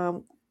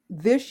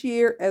this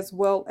year as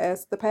well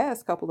as the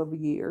past couple of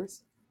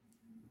years?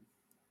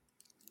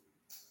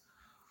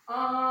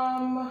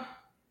 Um,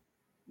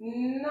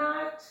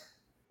 Not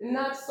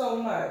not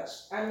so much.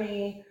 I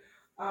mean,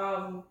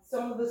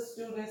 some of the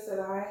students that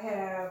I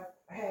have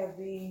had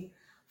the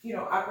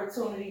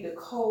opportunity to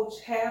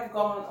coach have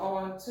gone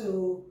on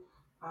to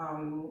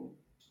um,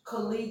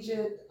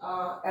 collegiate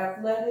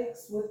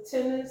athletics with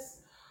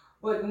tennis,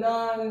 but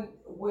none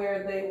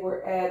where they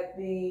were at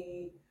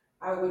the,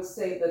 I would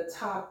say, the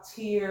top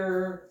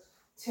tier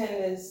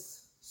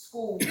tennis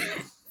schools,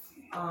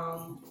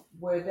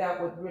 where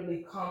that would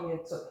really come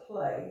into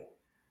play.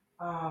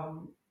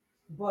 Um,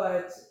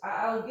 but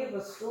I'll give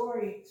a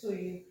story to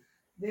you.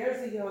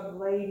 There's a young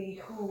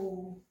lady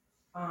who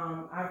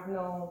I've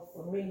known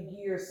for many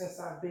years since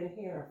I've been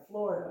here in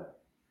Florida.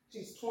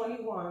 She's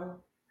 21,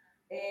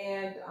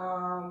 and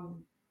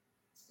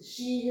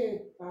she had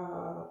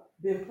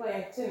been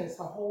playing tennis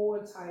her whole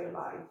entire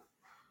life.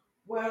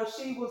 Well,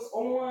 she was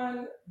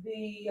on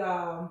the,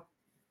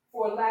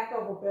 for lack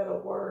of a better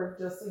word,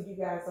 just so you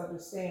guys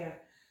understand,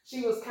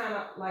 she was kind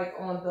of like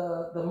on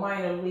the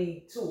minor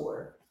league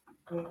tour.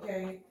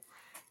 Okay.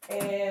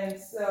 And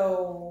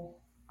so,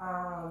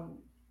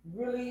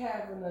 really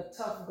having a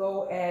tough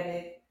go at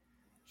it,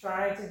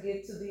 trying to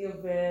get to the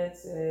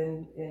events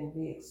and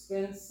the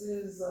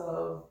expenses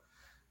of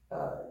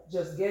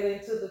just getting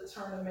to the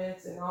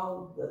tournaments and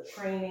all of the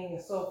training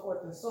and so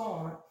forth and so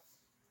on.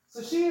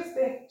 So she had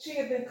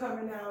been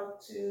coming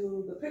out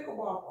to the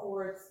pickleball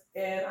courts,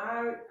 and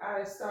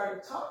I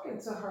started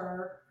talking to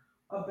her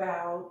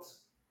about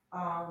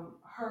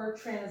her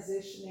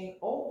transitioning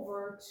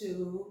over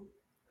to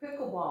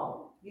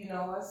pickleball.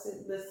 I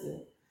said,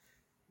 listen,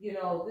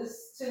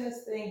 this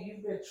tennis thing,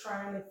 you've been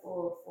trying it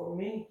for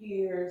many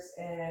years,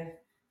 and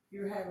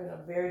you're having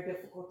a very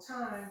difficult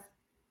time.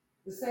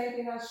 The same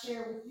thing I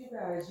share with you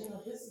guys.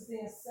 This is the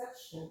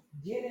inception.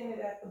 Get in it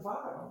at the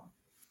bottom.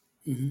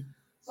 Mm-hmm.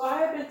 So I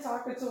had been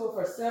talking to her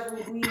for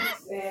several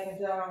weeks, and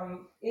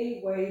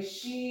anyway,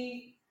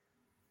 she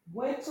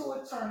went to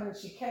a tournament.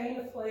 She came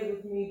to play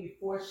with me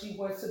before she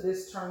went to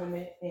this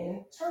tournament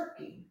in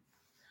Turkey.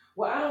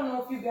 Well, I don't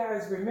know if you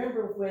guys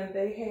remember when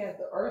they had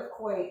the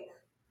earthquake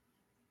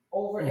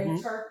over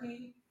in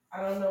Turkey.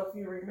 I don't know if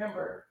you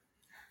remember.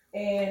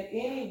 And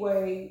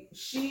anyway,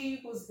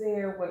 she was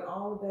there when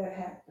all of that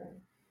happened.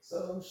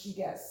 So she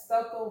got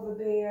stuck over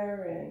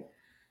there, and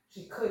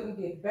she couldn't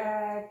get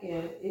back,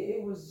 and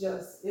it was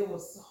just it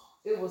was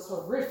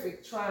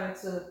horrific trying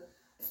to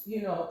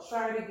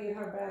try to get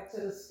her back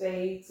to the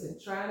States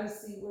and trying to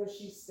see where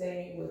she's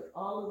staying with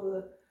all of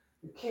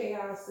the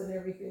chaos and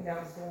everything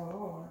that was going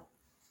on.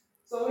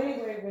 So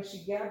anyway, when she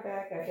got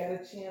back, I got a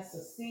chance to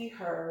see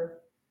her,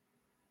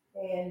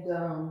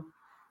 and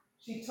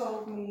she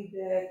told me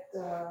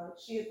that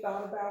she had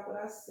thought about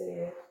what I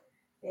said,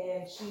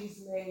 and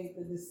she's made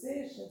the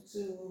decision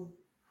to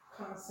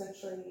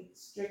concentrate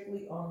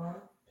strictly on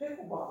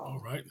pickleball.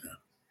 All right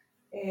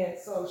now. And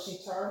so she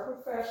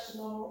turned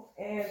professional,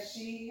 and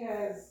she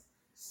has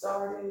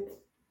started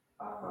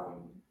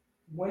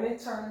winning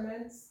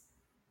tournaments,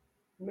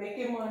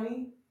 making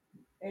money,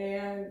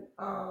 and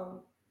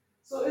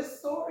so it's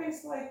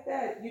stories like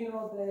that,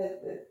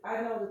 that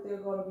I know that there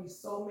are going to be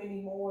so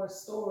many more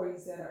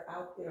stories that are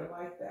out there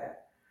like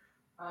that.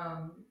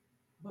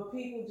 But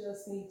people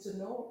just need to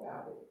know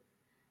about it.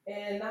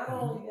 And not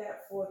only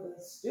that for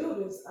the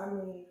students, I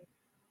mean,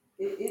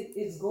 it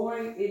is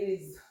going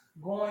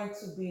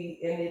to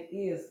be, and it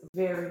is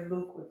very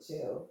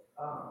lucrative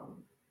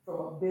from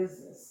a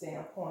business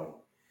standpoint.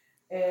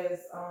 As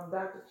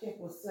Dr. Kemp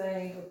was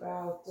saying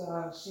about,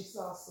 she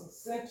saw some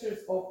centers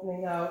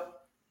opening up.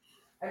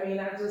 I mean,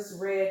 I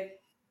just read,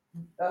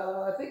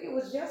 I think it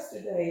was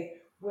yesterday,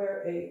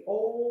 where a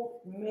old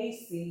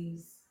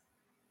Macy's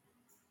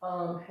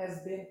has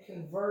been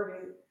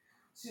converted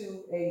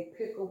to a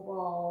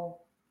pickleball,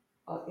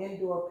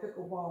 indoor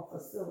pickleball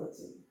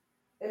facility.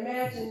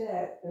 Imagine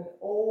that, an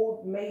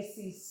old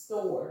Macy's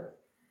store.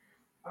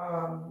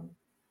 And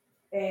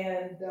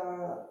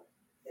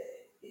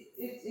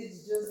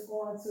it's just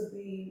going to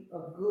be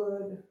a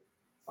good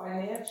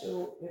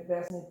financial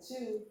investment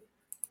too.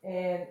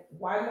 And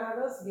why not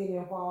us get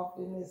involved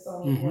in this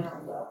on the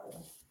ground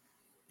level?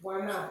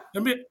 Why not?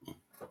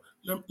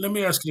 Let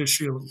me ask you this,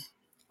 Sheila.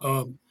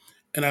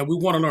 And we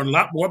want to learn a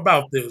lot more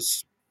about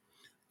this.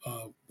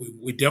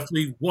 We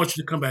definitely want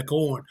you to come back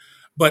on.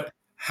 But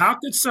how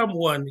could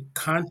someone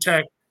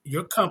contact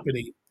your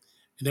company?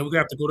 And then we're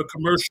going to have to go to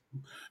commercial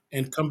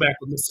and come back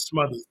with Mr.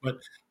 Smothers. But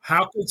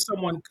how could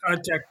someone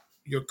contact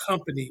your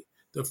company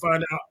to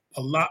find out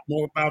a lot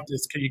more about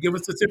this? Can you give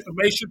us this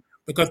information?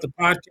 Because the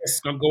podcast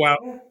is going to go out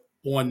Yeah.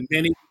 on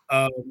many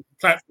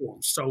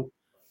platforms. So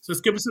So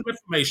let's give us some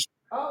information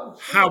Oh,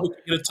 how we sure.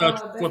 can get in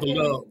touch They for the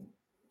love. can.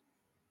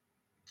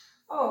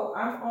 Oh,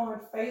 I'm on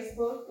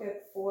Facebook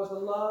at For the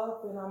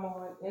Love, and I'm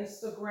on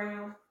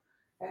Instagram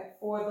at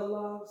For the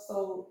Love.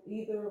 So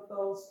either of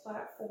those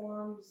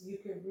platforms, you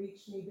can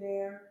reach me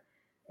there,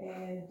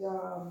 and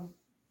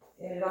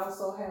it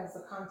also has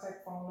a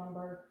contact phone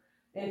number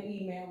and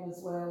email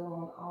as well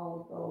on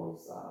all of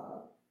those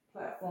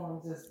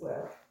platforms as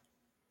well.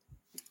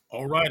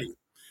 All righty.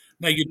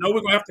 Now, you know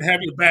we're going to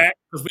have you back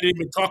because we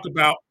didn't even talk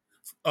about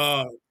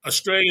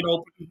Australian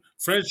Open,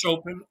 French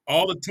Open,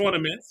 all the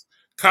tournaments,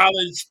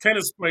 college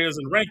tennis players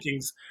and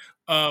rankings.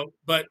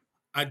 But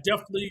I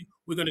definitely,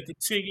 we're going to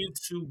continue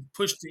to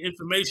push the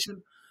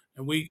information,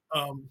 and we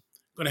going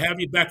to have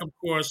you back, of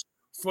course,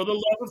 for the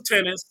love of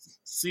tennis,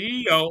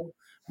 CEO,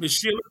 Ms.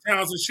 Sheila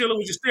Townsend. Sheila,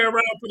 would you stay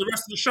around for the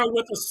rest of the show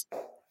with us?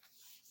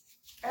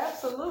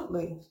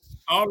 Absolutely.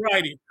 All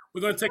righty. We're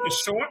going to take a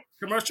short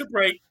commercial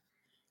break.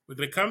 We're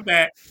going to come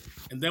back,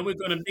 and then we're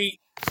going to meet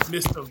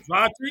Mr.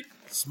 Roderick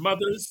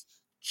Smothers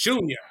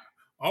Jr.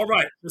 All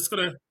right, it's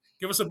going to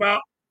give us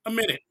about a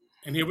minute,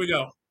 and here we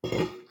go.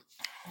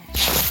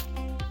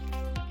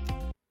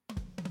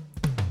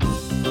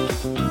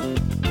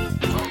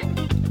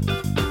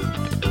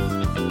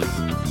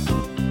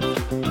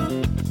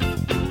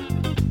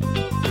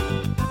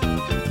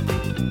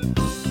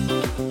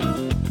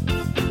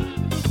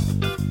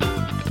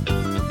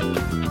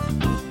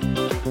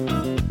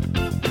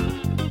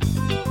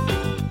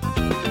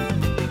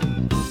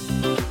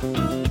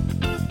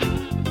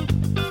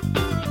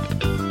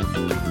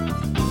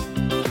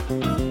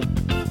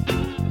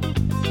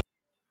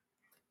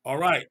 All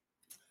right,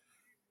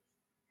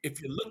 if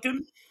you're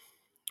looking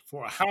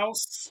for a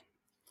house,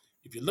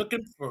 if you're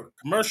looking for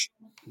commercial,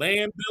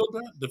 land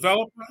builder,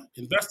 developer,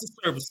 investor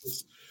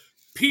services,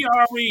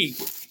 PRE,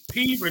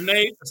 P.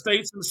 Renee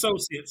Estates and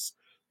Associates,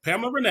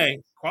 Pamela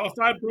Renee,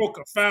 qualified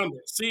broker, founder,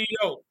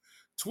 CEO,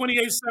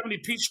 2870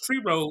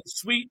 Peachtree Road,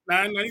 Suite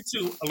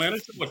 992, Atlanta,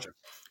 Georgia,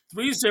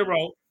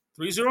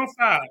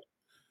 30305.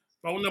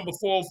 Phone number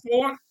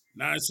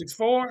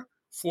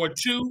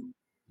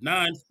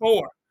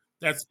 404-964-4294.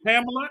 That's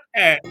Pamela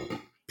at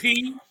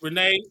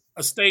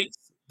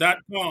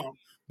preneeestates.com.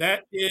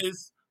 That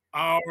is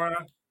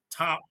our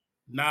top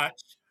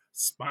notch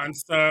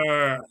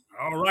sponsor.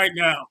 All right,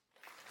 now.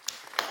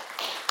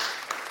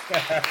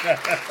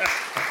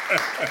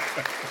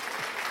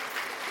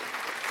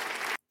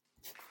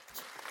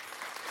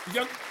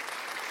 Young,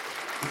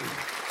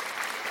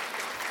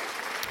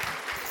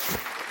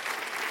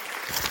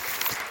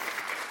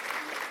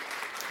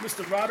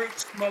 Mr. Roderick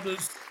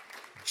Smothers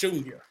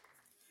Jr.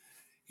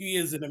 He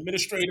is an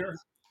administrator,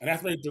 an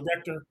athletic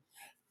director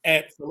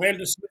at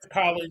Philander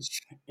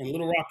College in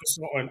Little Rock,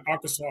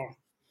 Arkansas.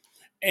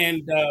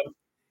 And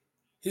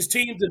his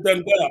teams have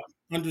done well.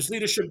 Under his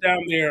leadership down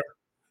there,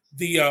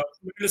 the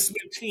Philander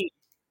Smith team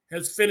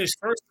has finished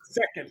first and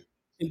second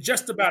in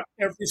just about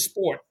every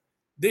sport.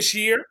 This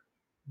year,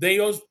 they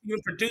even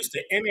produced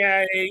the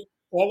NCAA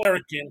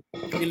All-American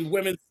in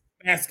women's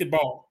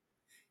basketball.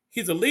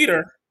 He's a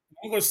leader.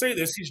 I'm going to say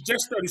this. He's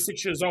just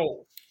 36 years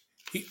old.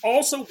 He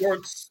also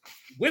works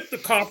with the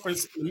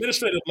conference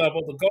administrative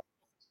level, the Gulf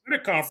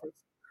Conference,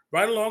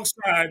 right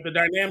alongside the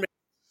dynamic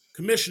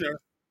commissioner,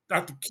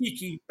 Dr.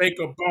 Kiki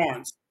Baker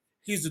Barnes.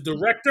 He's the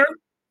director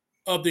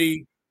of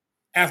the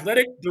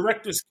Athletic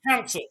Directors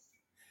Council.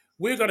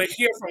 We're going to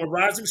hear from a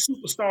rising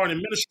superstar in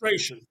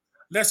administration.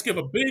 Let's give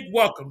a big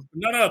welcome to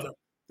none other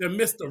than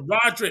Mr.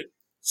 Roderick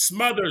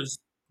Smothers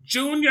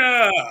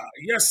Jr.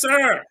 Yes,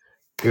 sir.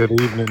 Good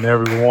evening,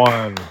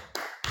 everyone.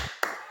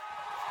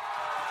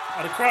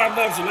 The crowd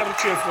loves you. Let me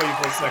cheer for you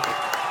for a second.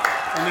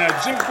 And now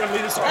Jim's going to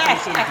lead us off in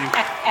this interview.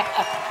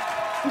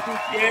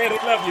 Yeah, they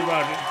love you,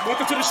 Roger.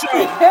 Welcome to the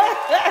show.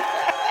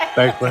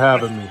 Thanks for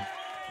having me.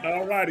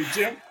 All righty,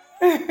 Jim.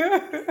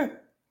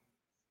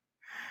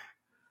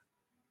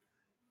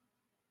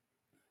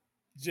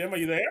 Jim, are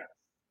you there?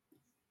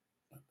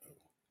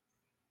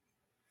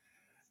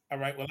 All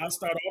right, well, I'll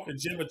start off and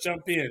Jim will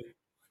jump in.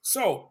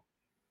 So,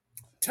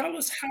 tell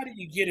us, how do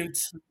you get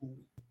into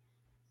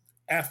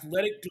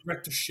athletic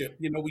directorship?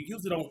 You know, we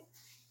usually don't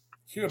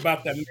hear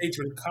about that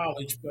major in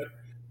college, but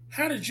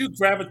how did you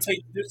gravitate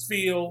to this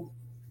field?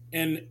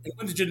 And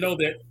when did you know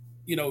that,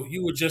 you know,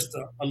 you were just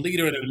a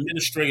leader and an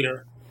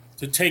administrator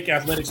to take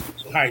athletics to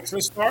new heights?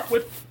 Let's start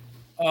with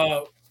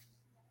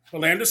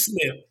Philander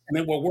Smith, and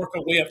then we'll work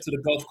our way up to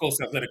the Gulf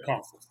Coast Athletic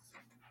Conference.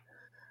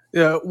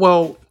 Yeah,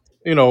 well,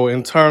 you know,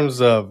 in terms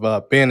of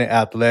being in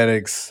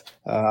athletics,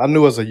 I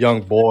knew as a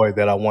young boy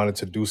that I wanted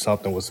to do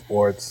something with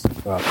sports.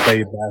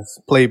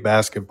 Played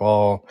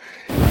basketball,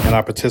 and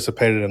I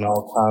participated in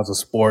all kinds of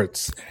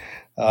sports.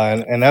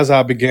 And as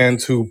I began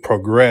to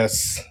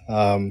progress,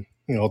 you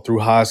know, through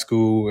high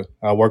school,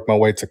 I worked my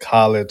way to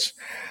college.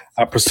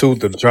 I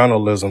pursued the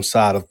journalism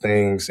side of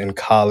things in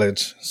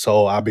college,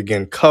 so I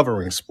began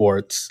covering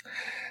sports.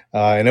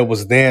 And it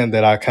was then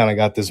that I kind of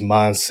got this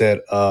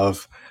mindset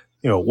of,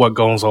 you know, what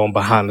goes on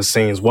behind the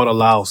scenes, what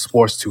allows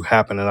sports to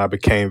happen. And I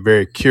became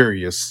very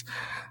curious.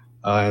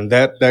 and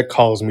that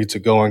caused me to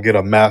go and get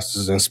a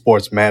master's in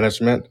sports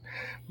management.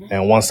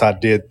 And once I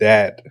did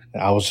that,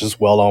 I was just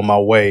well on my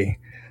way.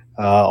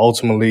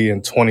 Ultimately,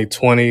 in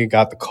 2020,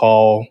 got the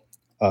call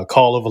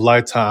of a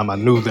lifetime. I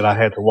knew that I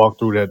had to walk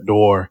through that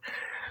door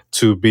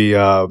to be,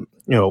 uh,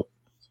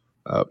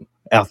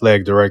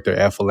 athletic director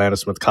at Philander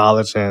Smith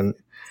College, and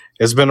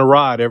it's been a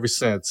ride ever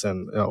since,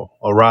 and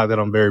a ride that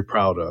I'm very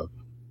proud of.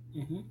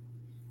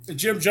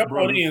 Jim, jump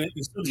on in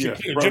as soon as you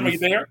can. Jim, are you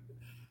there?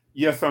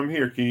 Yes, I'm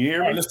here. Can you hear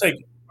me? All right, let's take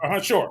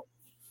it. Sure.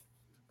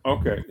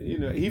 Okay.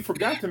 He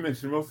forgot to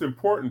mention the most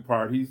important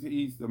part.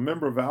 He's a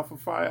member of Alpha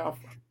Phi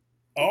Alpha.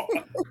 Oh,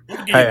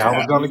 hey, I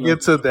was going to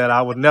get to that.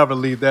 I would never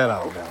leave that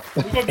out now.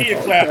 We're going to give you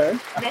a clap.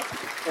 Okay.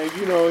 And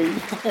we're going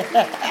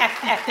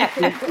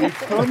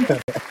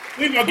to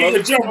give you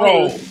a jump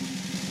roll.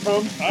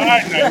 All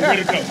right, now you're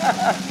ready to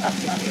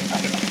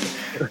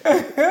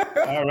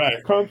go. All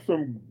right. Comes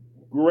from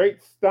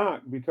great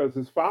stock because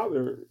his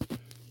father,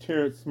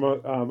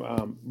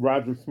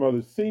 Roderick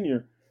Smothers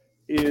Sr.,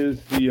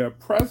 is the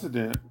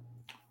president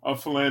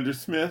of Philander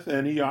Smith,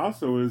 and he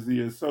also is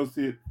the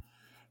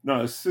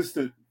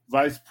assistant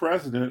vice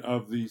president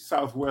of the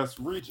Southwest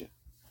region.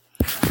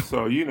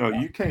 So you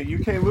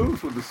can't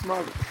lose with the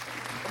Smothers.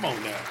 Come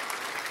on now.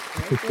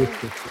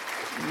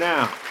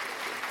 Now,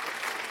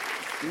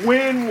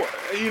 when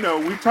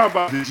we talk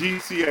about the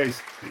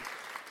GCAC,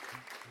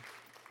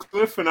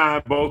 Cliff and I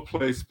both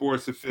played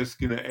sports at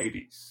Fisk in the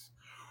 80s.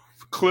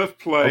 Cliff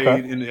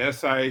played in the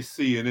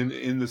SIAC and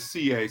in the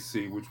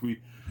CAC, which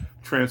we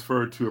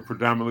transferred to a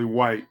predominantly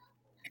white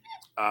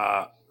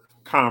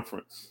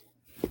conference.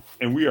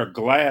 And we are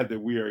glad that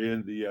we are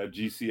in the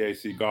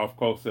GCAC Gulf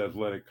Coast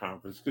Athletic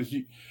Conference, because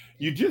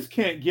you just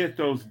can't get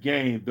those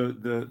games,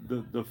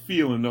 the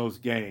feel in those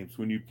games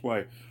when you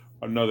play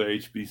another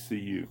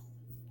HBCU.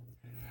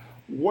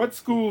 What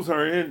schools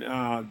are in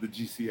the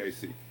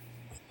GCAC?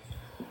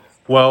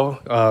 Well,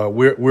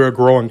 we're a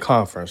growing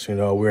conference.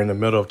 We're in the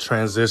middle of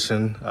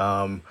transition.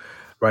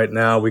 Right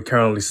now, we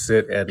currently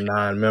sit at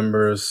 9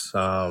 members.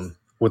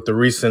 With the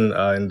recent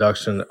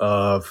induction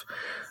of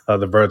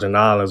the Virgin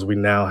Islands, we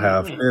now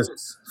have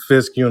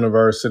Fisk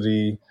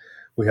University,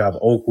 we have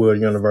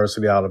Oakwood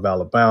University out of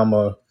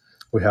Alabama,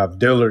 we have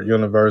Dillard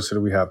University,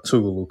 we have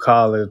Tougaloo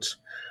College,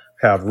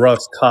 we have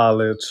Russ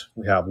College,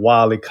 we have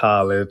Wiley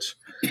College,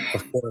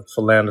 of course,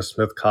 Philander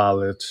Smith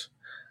College.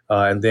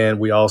 And then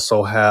we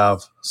also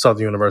have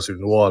Southern University of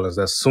New Orleans,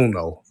 that's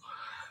SUNO.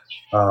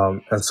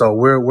 And so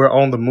we're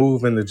on the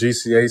move in the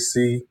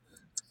GCAC,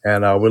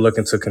 and we're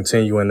looking to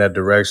continue in that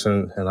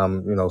direction. And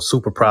I'm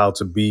super proud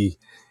to be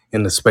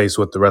in the space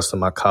with the rest of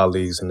my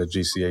colleagues in the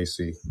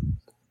GCAC.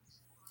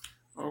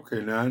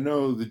 Okay, now I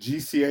know the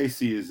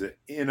GCAC is the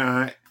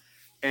NIA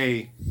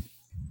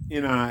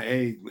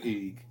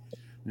League,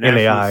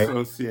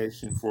 National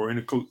Association for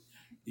Intercollegiate.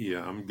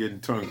 Yeah, I'm getting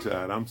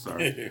tongue-tied. I'm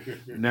sorry.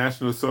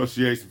 National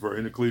Association for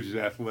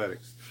Intercollegiate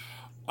Athletics.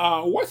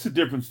 What's the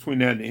difference between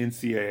that and the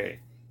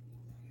NCAA?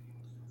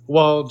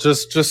 Well,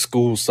 just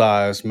school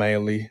size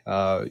mainly.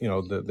 The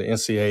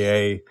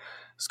NCAA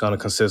is going to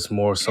consist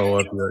more so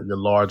of your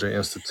larger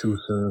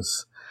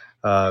institutions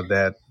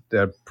that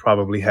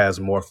probably has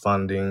more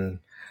funding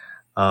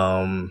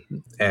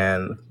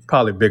and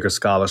probably bigger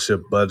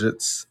scholarship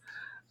budgets.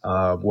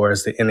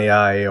 Whereas the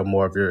NAIA are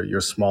more of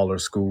your smaller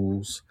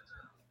schools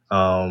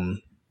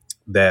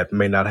that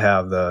may not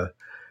have the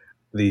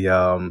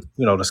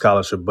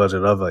scholarship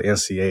budget of an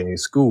NCAA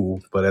school,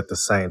 but at the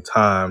same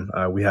time,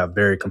 we have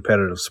very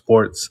competitive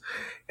sports.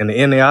 And the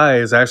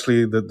NAIA is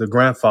actually the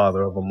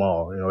grandfather of them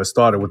all. It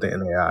started with the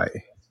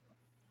NAIA.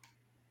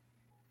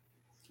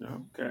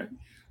 Okay.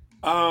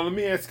 Let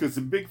me ask, because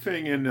the big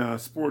thing in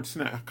sports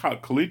now,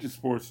 collegiate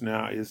sports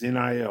now, is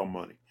NIL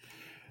money,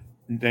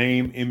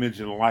 name,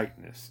 image, and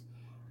likeness.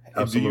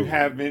 Absolutely. Do you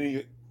have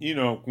any?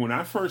 When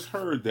I first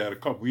heard that a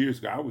couple years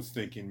ago, I was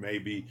thinking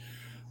maybe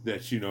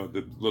that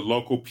the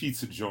local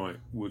pizza joint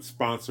would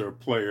sponsor a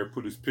player,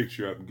 put his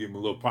picture up, and give him a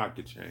little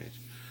pocket change.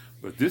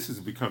 But this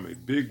has become a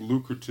big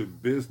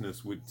lucrative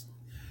business with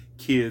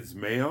kids,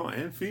 male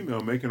and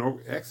female, making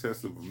over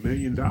excess of $1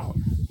 million.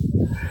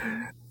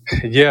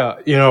 Yeah,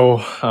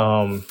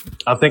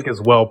 I think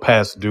it's well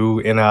past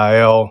due.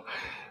 NIL,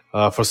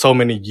 for so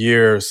many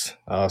years,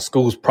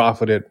 schools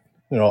profited,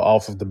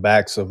 off of the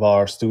backs of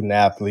our student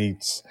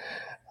athletes,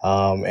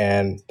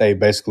 and they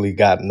basically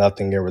got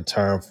nothing in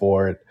return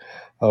for it.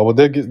 Well,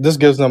 this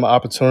gives them an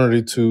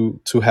opportunity to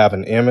have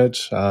an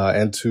image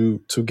and to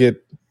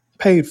get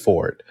paid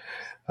for it.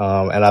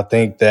 And I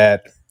think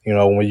that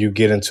when you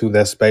get into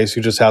that space,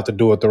 you just have to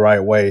do it the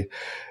right way.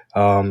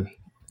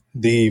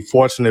 The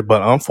fortunate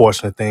but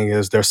unfortunate thing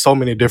is there's so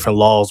many different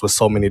laws with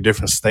so many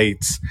different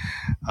states.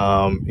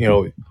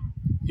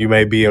 You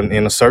may be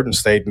in a certain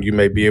state and you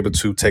may be able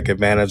to take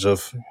advantage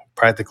of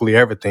practically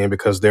everything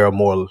because their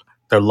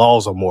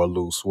laws are more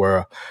loose.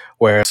 Where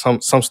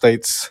some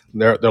states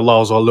their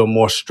laws are a little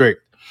more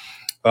strict.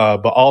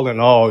 But all in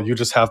all, you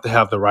just have to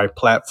have the right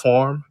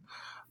platform,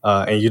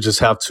 and you just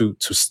have to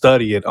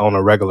study it on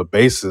a regular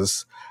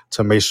basis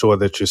to make sure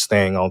that you're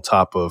staying on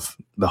top of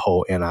the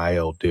whole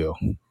NIL deal.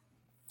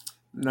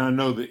 Now, I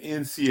know the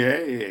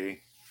NCAA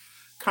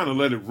kind of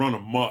let it run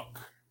amok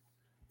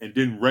and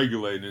didn't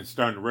regulate and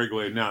starting to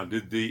regulate now.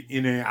 Did the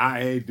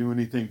NAIA do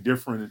anything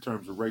different in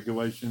terms of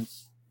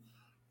regulations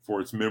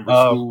for its member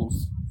Uh,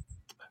 schools?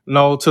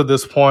 no, to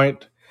this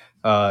point,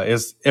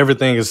 it's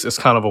everything is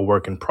kind of a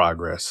work in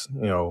progress.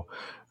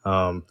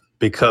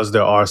 Because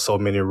there are so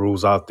many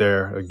rules out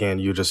there. Again,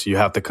 you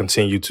have to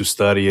continue to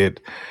study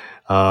it,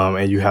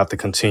 and you have to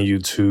continue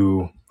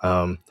to.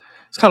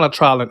 It's kind of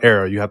trial and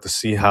error. You have to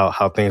see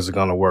how things are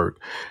going to work.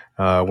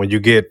 When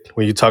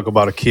you talk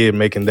about a kid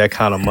making that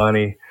kind of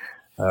money,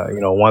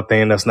 one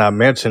thing that's not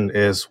mentioned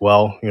is,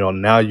 well,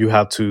 now you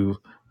have to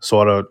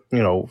sort of,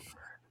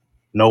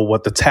 know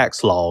what the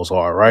tax laws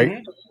are, right?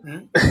 Mm-hmm.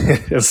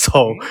 Mm-hmm. And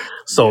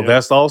so Yeah.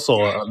 that's also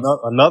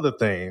another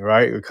thing,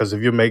 right? Because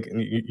if you're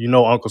making,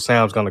 Uncle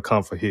Sam's going to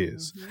come for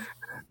his,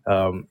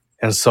 Mm-hmm.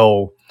 and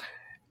so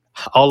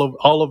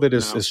all of it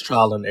is Now, is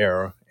trial and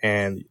error,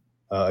 and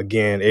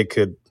again, it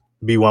could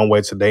be one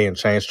way today and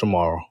change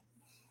tomorrow.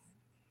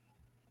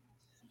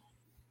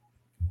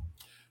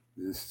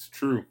 this is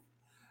true.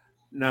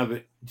 Now,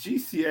 the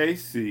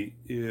GCAC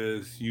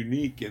is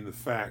unique in the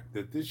fact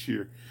that this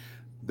year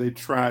they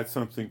tried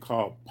something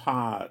called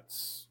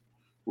pods,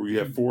 where you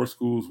have 4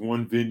 schools,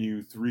 1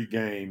 venue, 3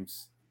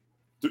 games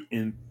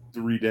in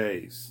 3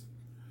 days.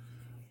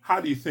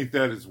 How do you think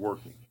that is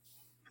working?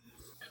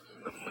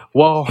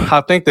 Well,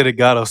 I think that it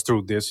got us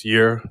through this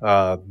year.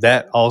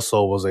 That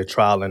also was a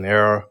trial and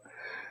error.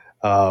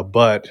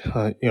 But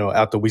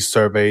after we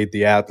surveyed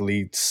the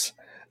athletes,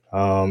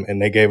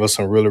 and they gave us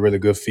some really, really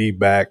good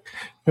feedback,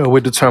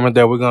 we determined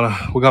that we're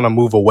gonna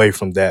move away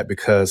from that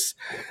because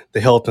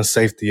the health and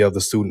safety of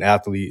the student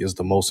athlete is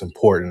the most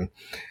important.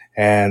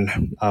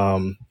 And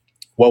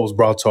what was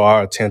brought to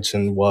our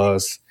attention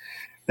was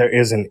there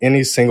isn't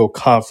any single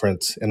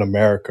conference in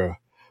America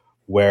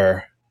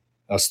where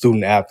a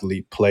student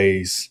athlete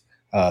plays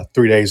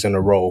 3 days in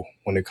a row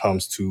when it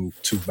comes to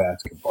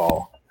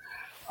basketball.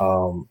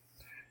 Um,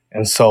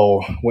 and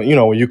so when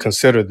you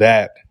consider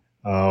that,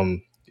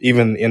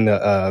 even in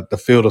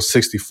the field of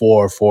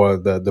 64 for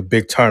the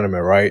big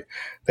tournament, right?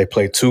 They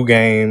play 2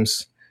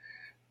 games,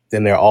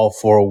 then they're off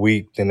for a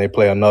week, then they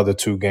play another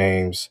 2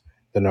 games,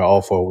 then they're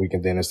off for a week,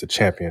 and then it's the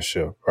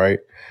championship, right?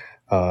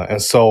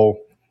 And so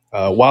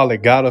while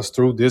it got us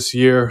through this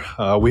year,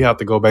 we have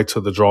to go back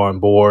to the drawing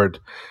board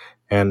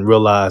and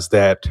realize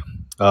that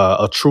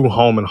a true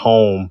home and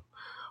home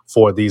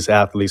for these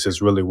athletes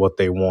is really what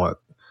they want,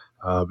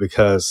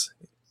 because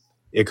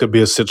it could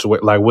be a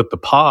situation like with the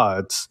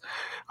pods.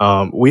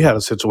 We had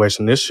a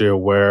situation this year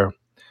where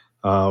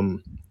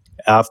um,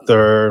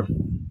 after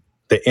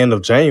the end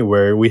of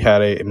January, we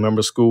had a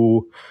member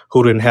school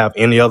who didn't have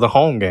any other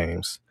home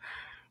games,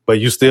 but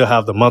you still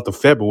have the month of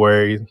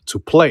February to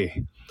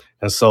play.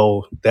 And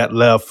so that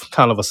left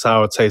kind of a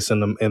sour taste in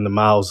the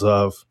mouths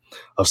of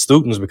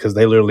students because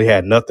they literally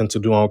had nothing to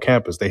do on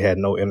campus. They had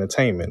no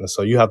entertainment. And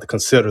so you have to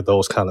consider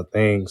those kind of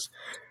things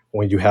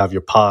when you have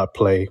your pod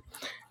play.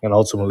 And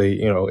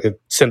ultimately,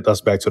 it sent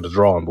us back to the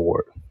drawing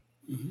board.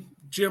 Mm-hmm.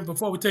 Jim,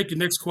 before we take your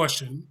next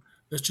question,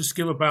 let's just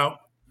give about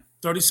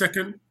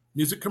 30-second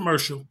music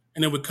commercial,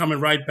 and then we're coming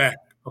right back.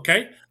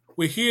 Okay?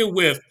 We're here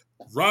with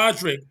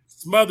Roderick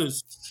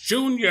Smothers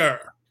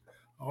Jr.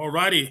 All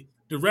righty,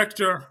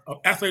 Director of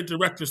Athletic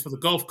Directors for the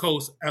Gulf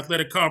Coast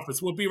Athletic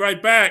Conference. We'll be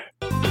right back.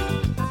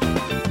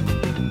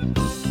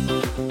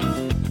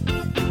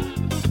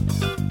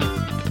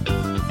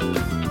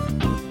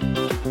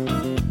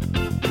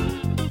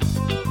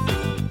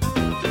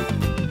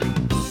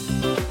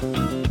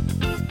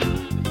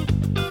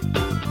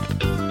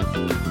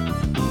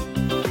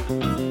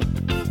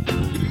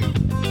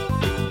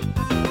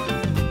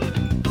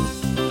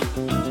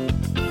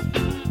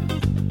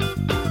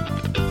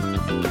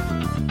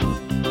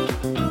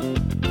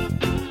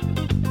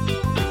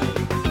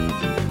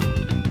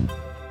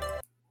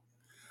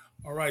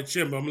 All right,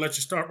 Jim, I'm going to let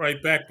you start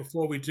right back.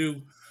 Before we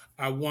do,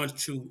 I want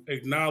to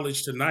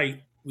acknowledge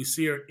tonight we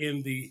see her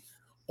in the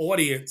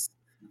audience,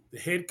 the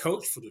head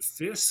coach for the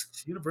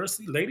Fisk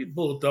University Lady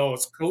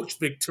Bulldogs, Coach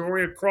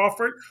Victoria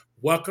Crawford.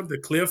 Welcome to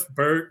Clifton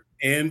Burt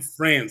and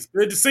Friends.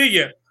 Good to see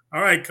you.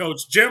 All right,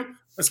 Coach Jim,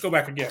 let's go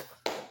back again.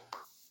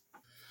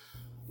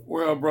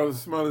 Well, Brother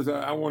Smothers,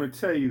 I want to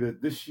tell you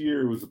that this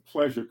year it was a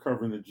pleasure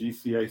covering the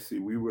GCAC.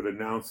 We would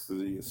announce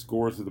the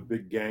scores of the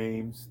big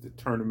games, the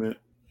tournament.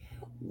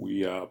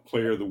 We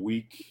player of the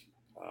week,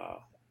 uh,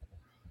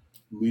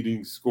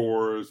 leading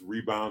scorers,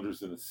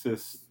 rebounders, and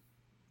assists.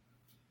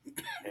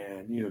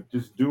 And,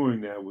 just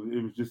doing that, it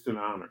was just an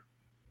honor.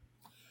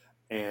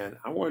 And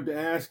I wanted to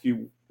ask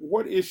you,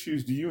 what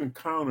issues do you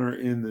encounter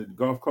in the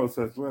Gulf Coast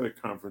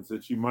Athletic Conference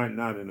that you might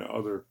not in the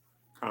other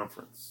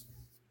conference?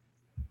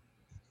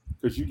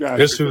 Because you guys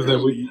Issues that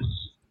we.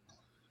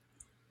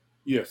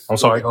 Yes, I'm go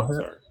sorry. ahead. Go I'm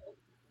ahead. sorry.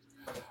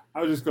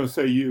 I was just going to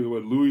say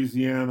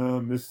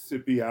Louisiana,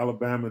 Mississippi,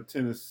 Alabama,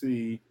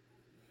 Tennessee.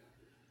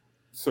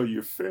 So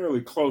you're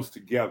fairly close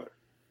together.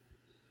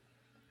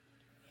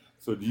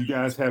 So do you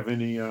guys have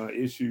any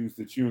issues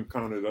that you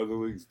encounter that other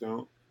leagues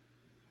don't?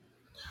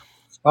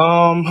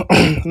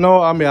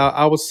 No, I mean,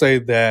 I would say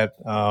that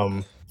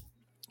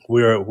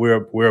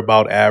we're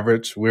about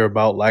average. We're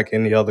about like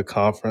any other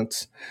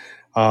conference.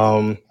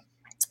 Um,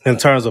 in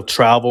terms of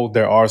travel,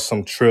 there are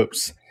some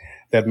trips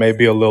that may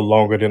be a little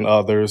longer than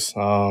others.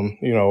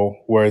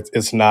 Where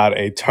it's not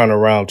a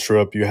turnaround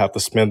trip. You have to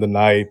spend the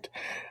night.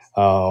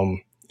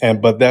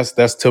 But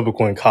that's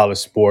typical in college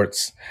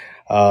sports.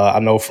 I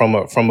know from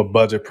a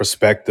budget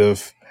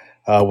perspective,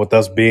 with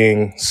us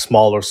being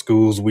smaller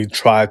schools, we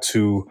try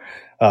to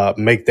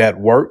make that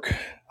work,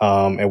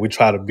 and we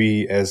try to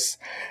be as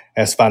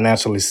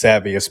financially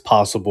savvy as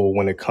possible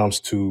when it comes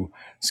to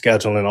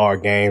scheduling our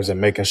games and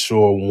making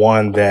sure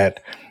one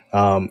that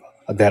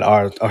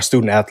our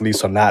student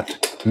athletes are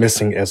not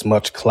missing as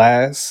much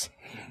class,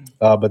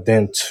 but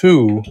then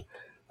two,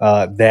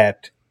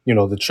 that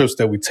the trips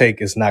that we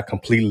take is not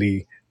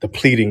completely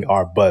depleting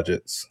our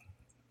budgets.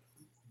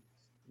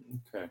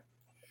 Okay.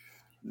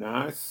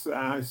 Now,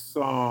 I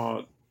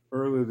saw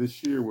earlier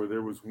this year where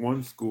there was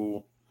one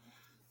school,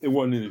 it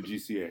wasn't in the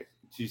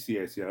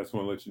GCAC, I just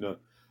want to let you know,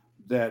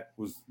 that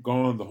was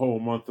gone the whole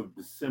month of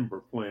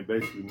December playing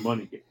basically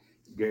money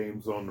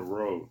games on the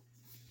road.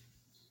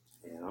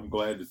 And I'm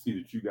glad to see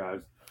that you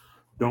guys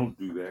don't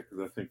do that,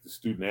 because I think the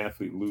student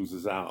athlete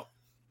loses out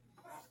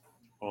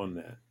on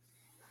that.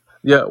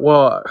 Yeah,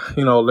 well,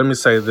 let me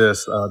say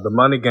this: the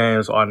money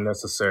games are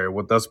necessary.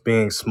 With us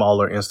being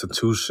smaller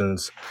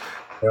institutions,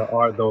 there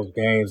are those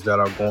games that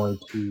are going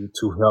to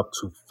help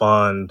to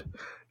fund,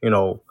 you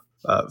know,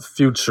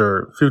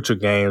 future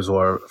games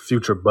or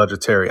future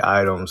budgetary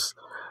items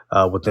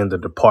within the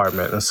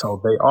department, and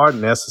so they are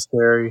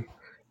necessary.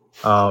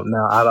 Now,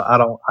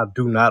 I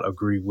do not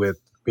agree with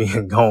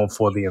being gone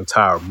for the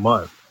entire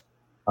month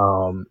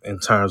in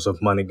terms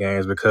of money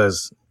gains,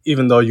 because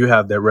even though you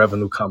have that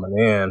revenue coming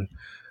in,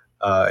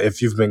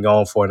 if you've been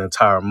gone for an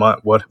entire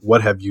month,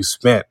 what have you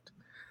spent?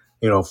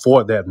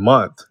 For that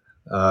month,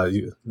 are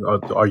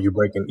you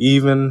breaking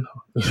even?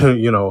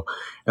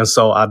 And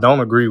so I don't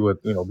agree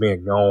with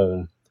being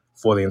gone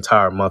for the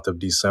entire month of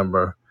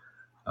December.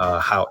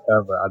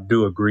 However, I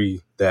do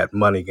agree that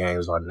money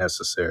games are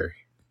necessary.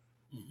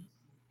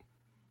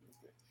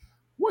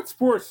 What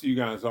sports do you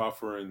guys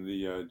offer in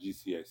the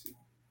GCAC?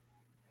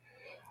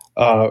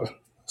 Uh,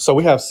 so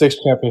we have 6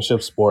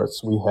 championship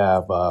sports. We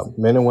have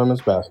men and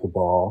women's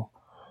basketball.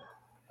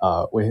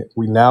 We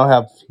now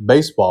have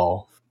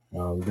baseball.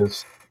 This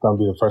is going to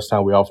be the first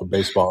time we offer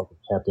baseball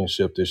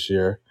championship this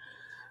year.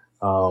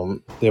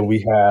 Then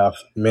we have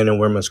men and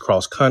women's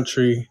cross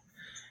country,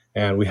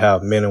 and we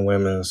have men and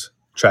women's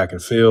track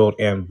and field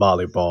and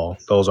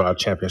volleyball. Those are our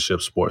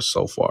championship sports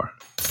so far.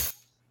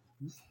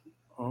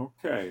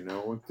 Okay,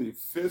 now with the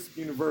Fisk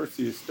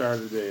University has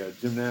started a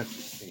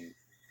gymnastics team,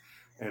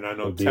 and I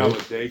know They did.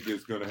 Talladega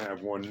is going to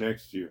have one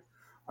next year.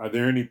 Are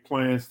there any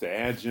plans to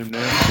add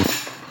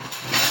gymnastics?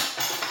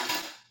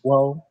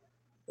 Well,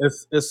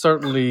 it's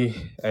certainly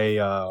an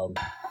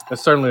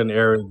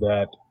area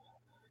that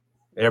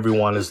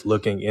everyone is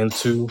looking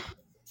into.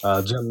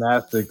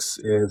 Gymnastics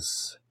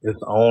is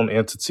its own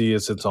entity;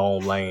 it's its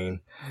own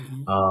lane.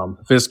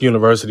 Fisk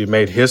University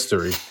made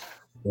history,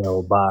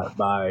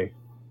 by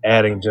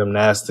adding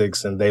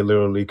gymnastics, and they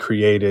literally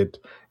created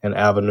an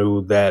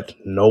avenue that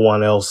no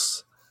one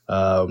else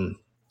um,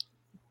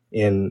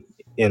 in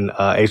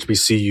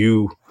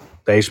HBCU,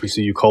 the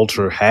HBCU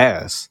culture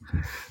has.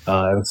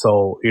 And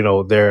so,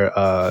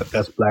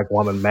 that's Black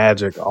woman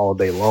magic all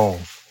day long.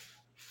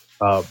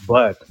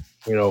 But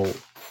you know,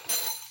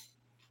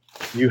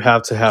 you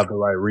have to have the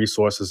right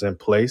resources in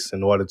place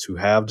in order to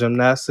have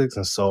gymnastics,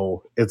 and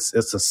so it's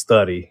a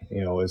study.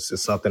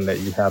 It's something that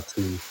you have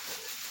to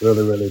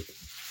really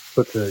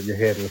put your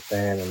head in the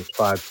sand and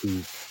try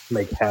to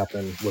make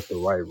happen with the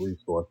right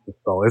resources.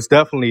 So it's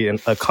definitely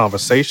a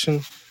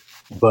conversation,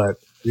 but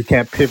you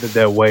can't pivot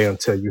that way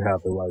until you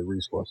have the right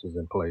resources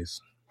in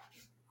place.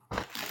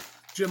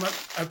 Jim,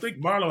 I think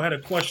Marlo had a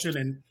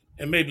question,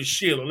 and maybe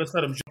Sheila. Let's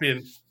let them jump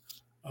in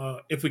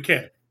if we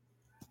can.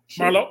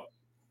 Sure. Marlo?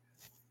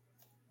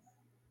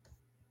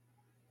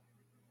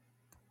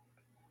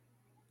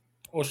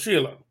 Or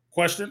Sheila?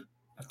 Question?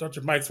 I thought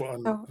your mics were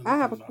on. Oh, I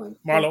have a question.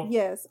 Marlo?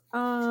 Yes.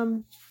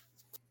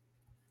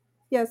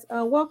 Yes.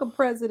 Welcome,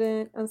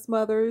 President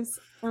Smothers.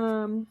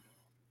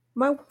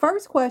 My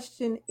first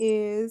question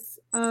is,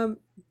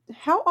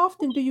 how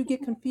often do you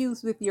get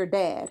confused with your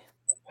dad?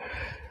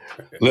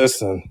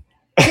 Listen,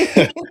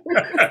 if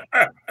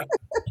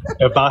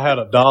I had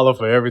 $1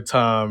 for every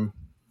time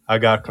I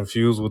got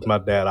confused with my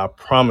dad, I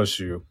promise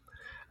you,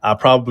 I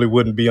probably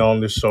wouldn't be on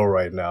this show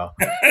right now.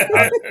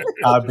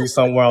 I'd be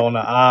somewhere on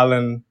an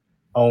island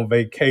on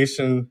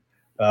vacation.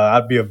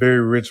 I'd be a very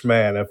rich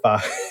man if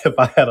I if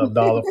I had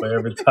 $1 for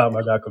every time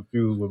I got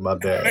confused with my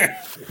dad.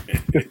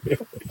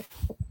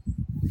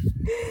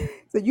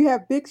 So you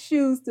have big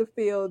shoes to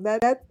fill.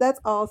 That's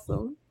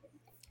awesome.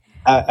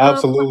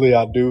 Absolutely,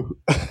 I do.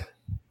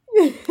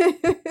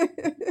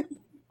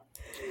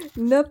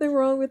 Nothing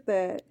wrong with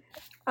that.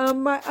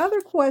 My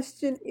other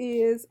question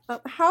is,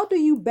 how do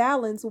you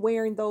balance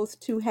wearing those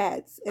two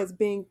hats as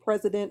being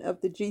president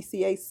of the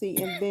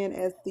GCAC and then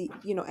as the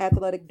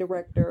athletic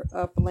director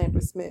of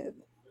Philander Smith?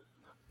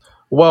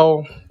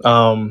 Well,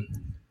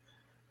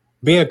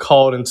 being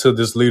called into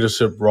this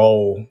leadership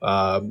role,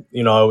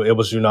 it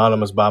was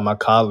unanimous by my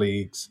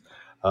colleagues.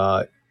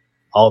 Uh,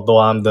 Although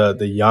I'm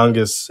the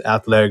youngest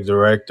athletic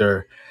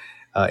director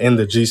in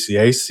the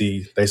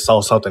GCAC, they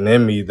saw something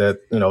in me that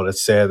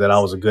said that I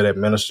was a good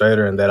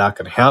administrator and that I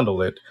could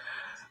handle it.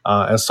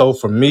 And so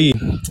for me,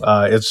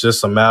 it's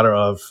just a matter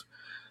of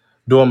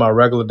doing my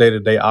regular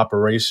day-to-day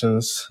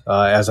operations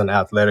as an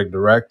athletic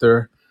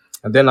director.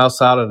 And then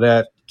outside of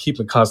that,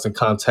 keeping constant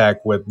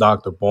contact with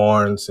Dr.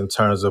 Barnes in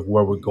terms of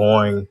where we're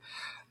going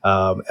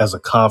as a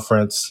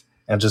conference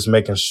and just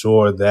making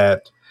sure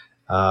that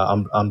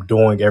I'm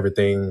doing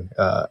everything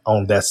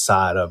on that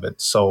side of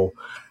it. So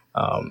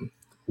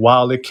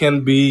while it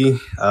can be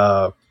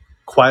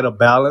quite a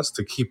balance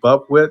to keep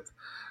up with,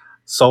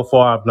 so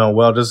far I've done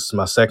well. This is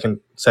my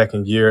second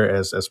year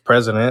as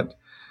president,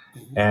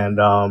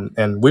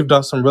 and we've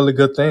done some really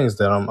good things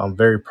that I'm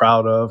very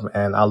proud of,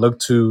 and I look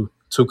to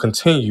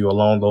continue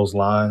along those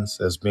lines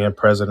as being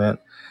president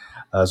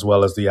as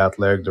well as the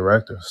athletic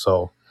director.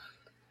 So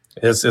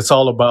it's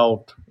all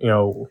about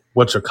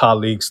what your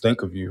colleagues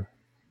think of you.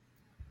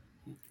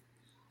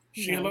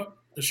 Sheila,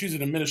 she's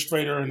an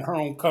administrator in her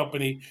own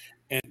company,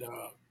 and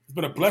it's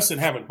been a blessing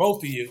having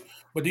both of you.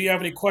 But do you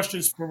have any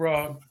questions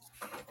for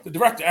the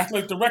director,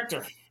 athletic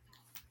director,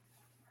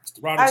 Mr.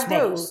 Roderick I do.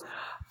 Smothers?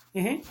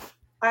 Mm-hmm.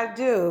 I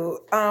do.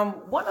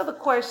 One of the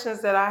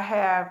questions that I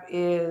have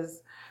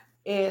is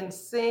in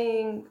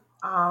seeing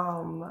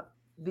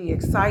the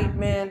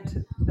excitement,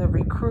 the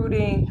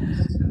recruiting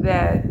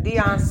that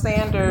Deion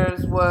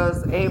Sanders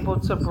was able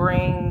to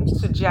bring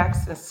to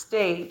Jackson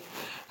State,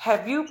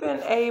 have you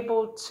been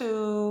able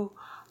to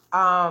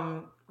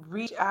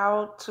reach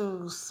out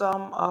to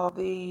some of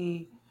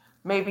the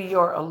maybe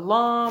your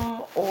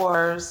alum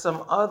or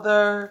some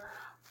other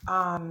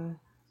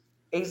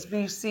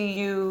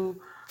HBCU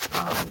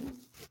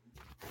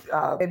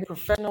maybe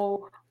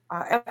professional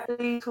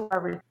athletes who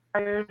are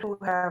retired, who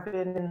have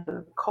been in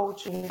the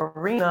coaching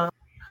arena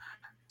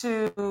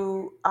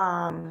to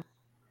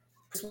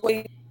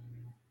persuade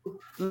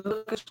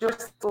look at your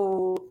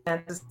school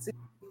and to see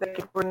if they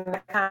can bring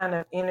that kind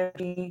of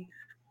energy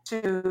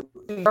to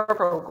your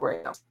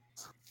program.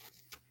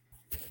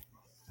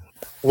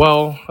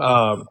 Well,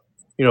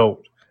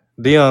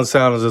 Deion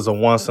Sanders is a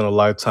once in a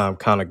lifetime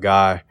kind of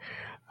guy.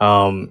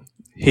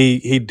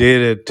 He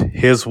did it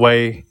his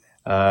way.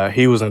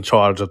 He was in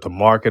charge of the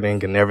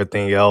marketing and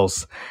everything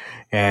else,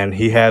 and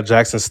he had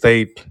Jackson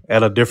State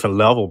at a different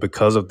level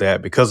because of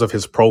that, because of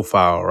his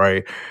profile,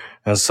 right?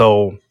 And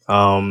so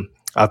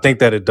I think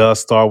that it does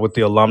start with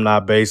the alumni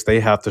base. They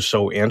have to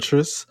show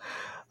interest,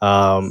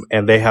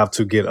 and they have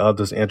to get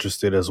others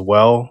interested as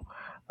well.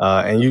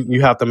 And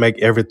you have to make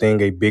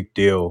everything a big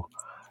deal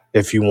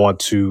if you want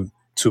to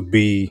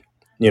be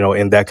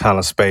in that kind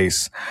of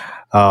space.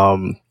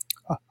 Um,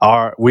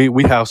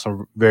 we have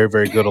some very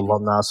very good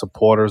alumni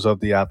supporters of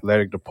the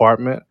athletic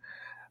department,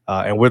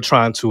 and we're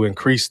trying to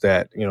increase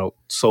that,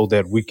 so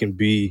that we can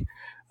be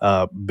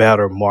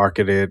better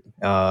marketed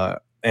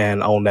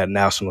and on that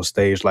national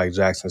stage like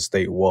Jackson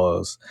State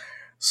was.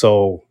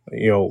 So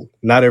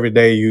not every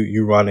day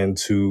you run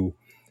into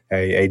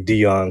a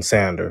Deion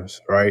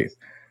Sanders, right?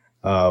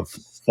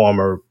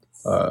 Former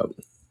uh,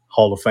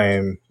 Hall of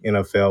Fame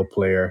NFL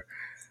player.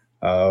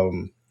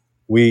 Um,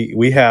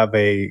 we have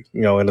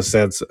in a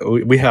sense,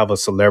 we have a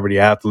celebrity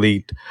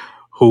athlete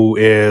who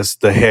is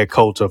the head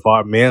coach of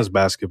our men's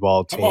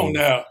basketball Come on team.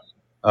 now.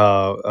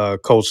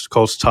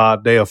 Coach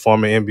Todd Day, a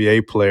former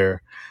NBA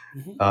player,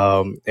 Mm-hmm.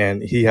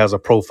 and he has a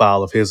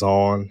profile of his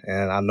own,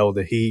 and I know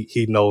that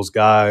he knows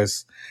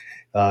guys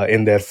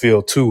in that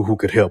field too who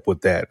could help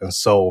with that. And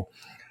so,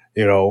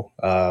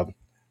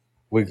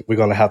 we're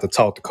gonna have to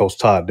talk to Coach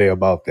Todd Day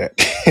about that.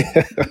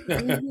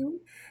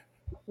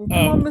 Hmm.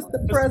 Come on,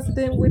 Mr.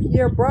 President, with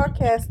your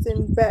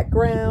broadcasting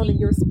background and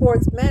your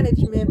sports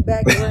management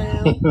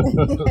background.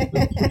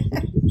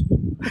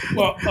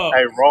 Well,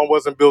 Hey, Rome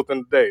wasn't built in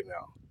a day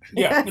now.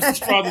 yeah, Mr.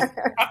 Strothers,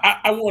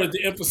 I wanted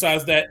to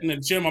emphasize that. And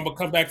then, Jim, I'm going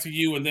to come back to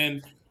you, and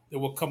then it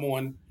will come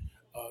on,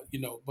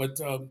 But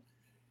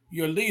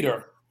your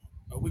leader,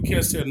 we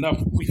can't say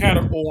enough. We had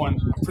her on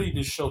a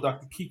previous show,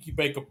 Dr. Kiki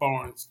Baker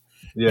Barnes.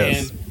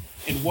 Yes,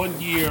 And in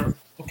 1 year,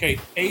 okay,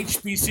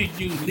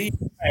 HBCU league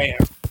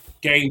pass,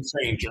 game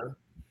changer.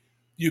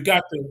 You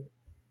got the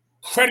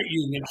credit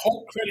union,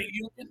 Hope Credit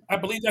Union, I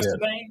believe that's yeah,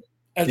 the name,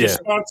 as your yeah,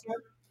 sponsor.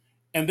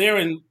 And they're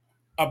in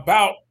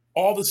about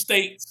all the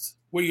states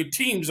where your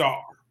teams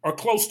are or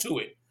close to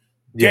it.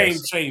 Game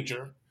yes,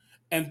 changer.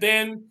 And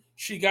then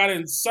she got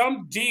in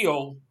some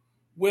deal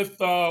with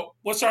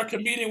what's our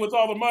comedian with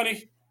all the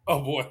money?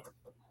 Oh boy, uh,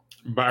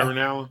 Byron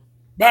Allen.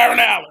 Byron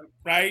Allen,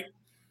 right?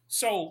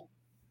 So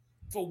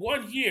for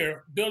 1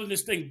 year, building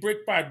this thing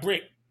brick by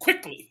brick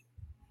quickly,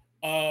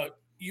 uh,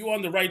 you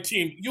on the right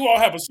team. You all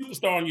have a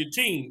superstar on your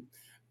team.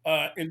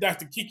 and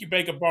Dr. Kiki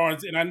Baker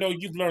Barnes, and I know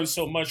you've learned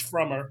so much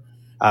from her,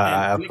 and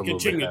I you absolutely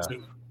continue have.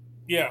 to.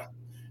 Yeah,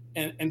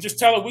 and just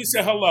tell her we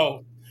say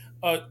hello.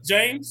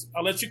 James,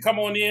 I'll let you come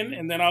on in,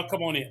 and then I'll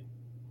come on in.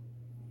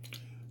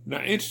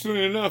 Now,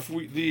 interestingly enough,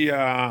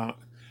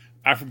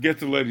 I forget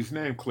the lady's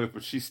name, Cliff,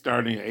 but she's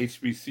starting an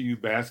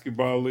HBCU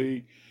basketball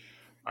league.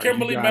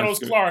 Kimberly Meadows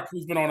Clark,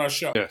 who's been on our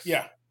show. Yes.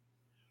 Yeah.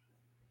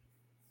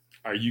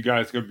 Are you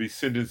guys going to be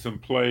sending some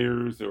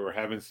players or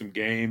having some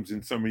games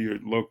in some of your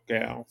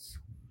locales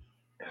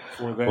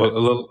for that?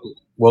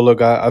 Well,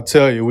 look, I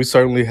tell you, we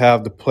certainly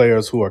have the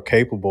players who are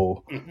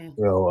capable,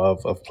 Mm-hmm.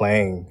 of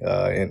playing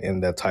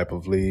in that type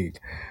of league.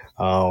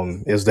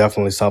 It's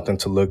definitely something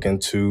to look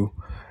into.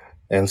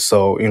 And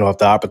so, if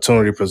the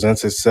opportunity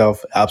presents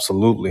itself,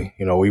 absolutely.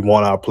 We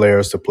want our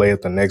players to play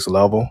at the next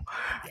level.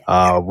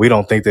 We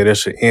don't think that it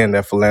should end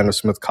at Philander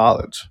Smith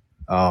College.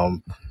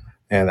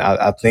 And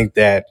I think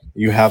that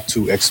you have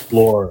to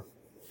explore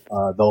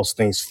those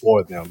things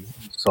for them.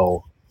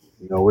 So,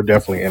 we're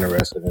definitely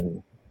interested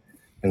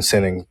in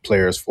sending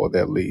players for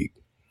that league.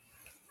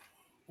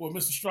 Well,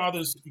 Mr.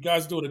 Strothers, you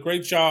guys are doing a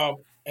great job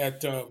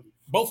at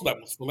both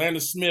levels,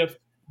 Philander Smith,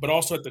 but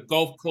also at the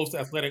Gulf Coast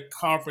Athletic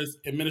Conference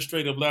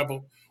administrative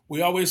level.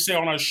 We always say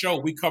on our show,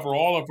 we cover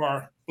all of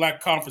our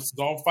black conferences,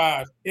 all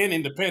 5, in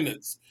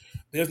independence.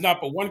 There's not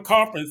but one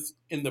conference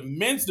in the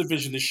men's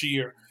division this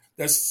year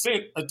that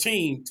sent a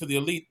team to the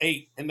Elite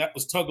 8, and that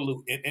was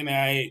Tougaloo at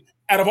NIA.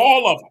 Out of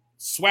all of them,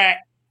 SWAC,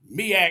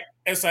 MEAC,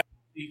 SIC,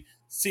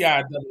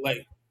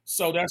 CIAA.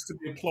 So that's to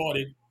be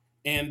applauded.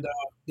 And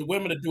the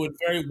women are doing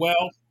very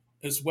well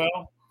as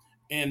well.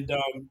 And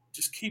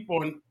just keep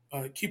on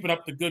keeping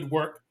up the good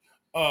work.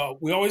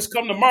 We always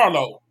come to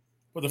Marlo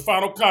for the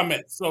final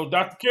comments. So,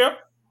 Dr. Kemp,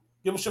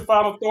 give us your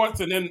final thoughts,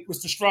 and then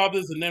Mr.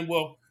 Strothers, and then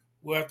we'll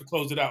have to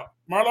close it out.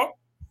 Marlo?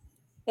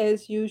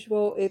 As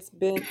usual, it's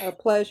been a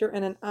pleasure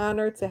and an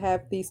honor to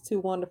have these 2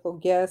 wonderful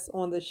guests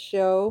on the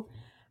show.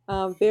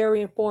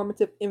 Very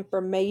informative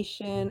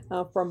information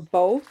from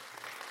both.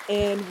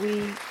 And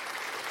we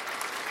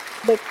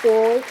look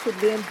forward to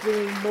them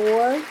doing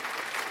more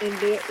in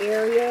their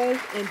areas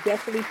and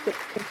definitely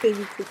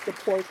continue to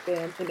support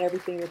them in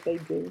everything that they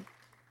do.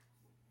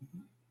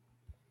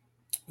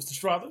 Mr.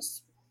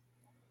 Strothers?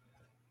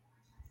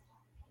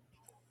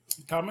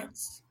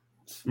 Comments?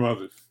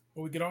 Smothers.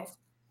 Before we get off?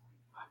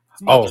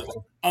 Smothers.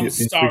 Oh, I'm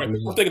sorry.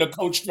 I'm thinking of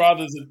Coach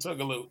Strothers and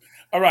Tougaloo.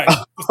 All right,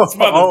 Mr.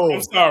 Smothers, Oh,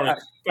 I'm sorry.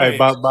 Hey,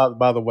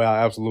 by the way,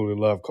 I absolutely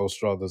love Coach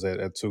Strothers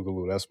at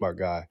Tougaloo. That's my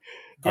guy.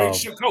 Great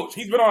coach.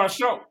 He's been on our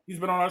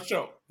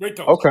show. Great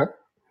coach. Okay.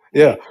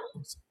 Yeah.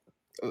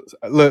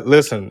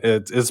 Listen,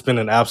 it's been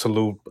an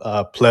absolute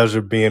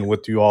pleasure being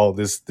with you all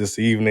this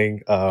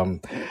evening.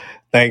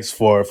 Thanks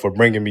for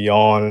bringing me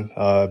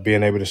on,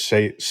 being able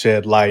to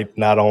shed light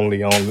not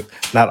only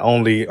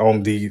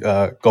on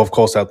the Gulf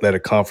Coast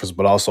Athletic Conference,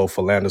 but also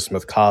Philander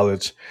Smith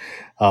College.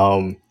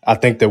 I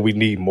think that we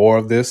need more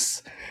of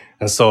this,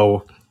 and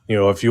so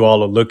if you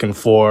all are looking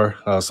for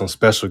some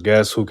special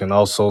guests who can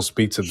also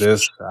speak to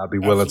this, I'll be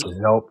willing to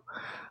help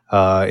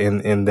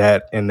in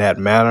that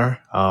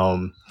manner.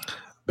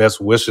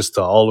 Best wishes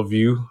to all of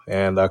you,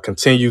 and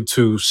continue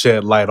to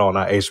shed light on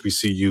our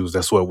HBCUs.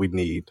 That's what we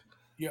need.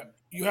 Yeah,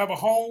 you have a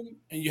home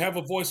and you have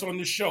a voice on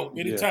the show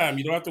anytime.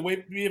 You don't have to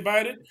wait to be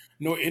invited,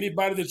 nor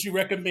anybody that you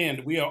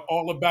recommend. We are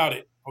all about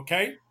it.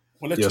 Okay,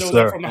 we'll let you know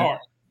that from the heart.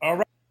 All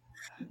right.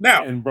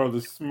 Now, and Brother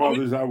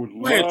Smothers, I would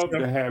love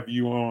to have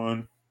you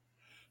on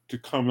to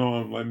come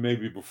on, like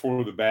maybe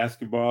before the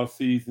basketball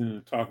season,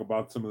 and talk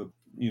about some of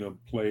the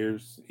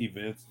players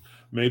events,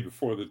 maybe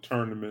before the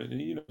tournament,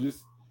 and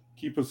just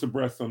keep us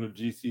abreast on the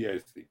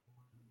GCAC.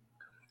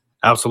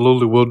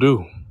 Absolutely, will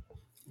do.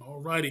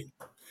 All righty.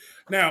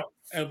 Now,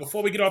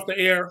 before we get off the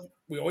air,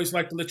 we always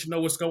like to let you know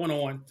what's going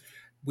on.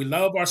 We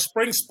love our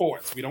spring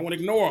sports. We don't want to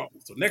ignore them.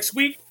 So next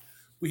week,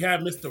 we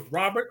have Mr.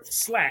 Robert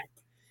Slack.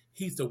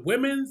 He's the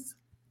women's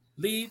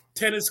lead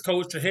tennis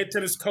coach, or head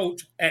tennis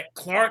coach at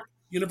Clark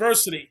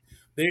University.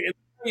 They're in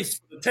the race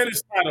for the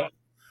tennis title,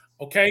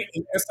 okay,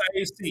 in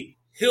SIAC.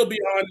 He'll be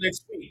on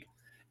next week.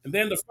 And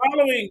then the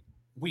following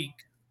week,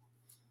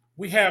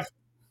 we have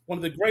one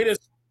of the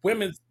greatest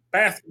women's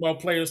basketball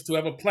players to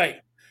ever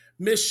play,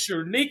 Miss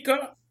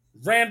Shanika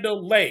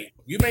Randall Lay.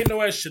 You may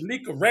know her as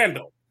Shanika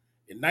Randall.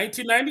 In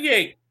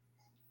 1998,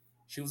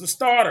 she was a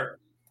starter,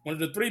 one of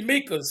the 3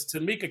 Mikas,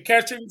 Tamika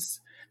Catchings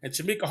and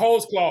Shamika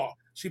Holesclaw.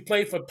 She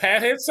played for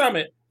Pathead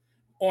Summit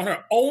on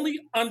her only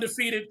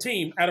undefeated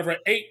team out of her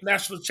 8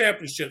 national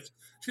championships.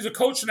 She's a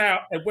coach now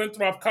at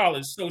Winthrop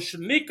College. So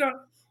Shanika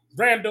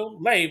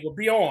Randall Lay will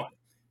be on.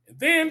 And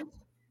then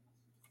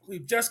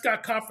we've just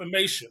got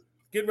confirmation.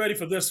 Get ready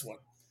for this one.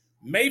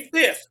 May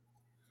 5th,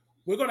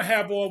 we're going to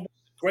have on one of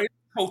the greatest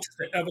coaches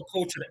that ever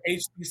coached at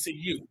the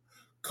HBCU,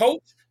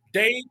 Coach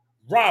Dave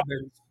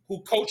Robbins,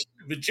 who coached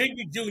the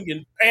Virginia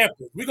Union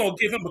Panthers. We're going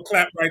to give him a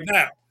clap right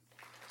now.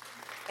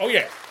 Oh,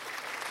 yeah.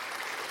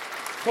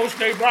 Coach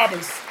Dave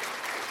Robbins,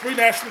 3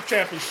 national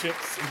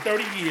championships in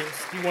 30 years.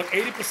 He won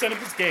 80% of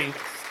his games.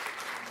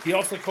 He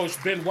also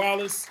coached Ben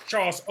Wallace,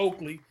 Charles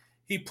Oakley.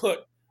 He put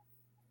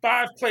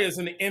 5 players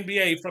in the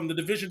NBA from the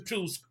Division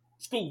II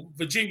school,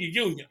 Virginia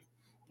Union.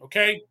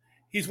 Okay?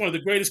 He's one of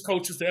the greatest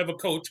coaches to ever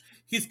coach.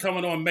 He's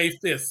coming on May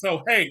 5th.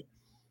 So, hey,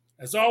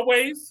 as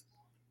always,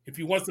 if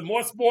you want some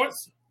more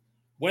sports,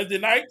 Wednesday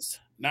nights,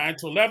 9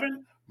 to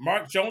 11,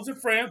 Mark Jones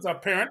and Friends, our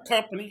parent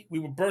company. We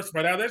were birthed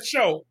right out of that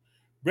show.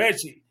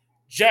 Reggie,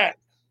 Jack,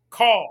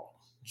 Carl,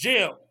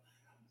 Jim,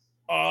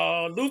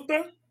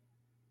 Luther,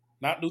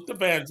 not Luther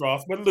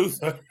Vandross, but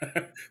Luther.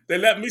 They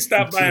let me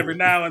stop by every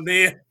now and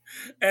then.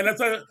 And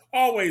as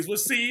always, we'll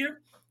see you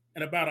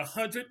in about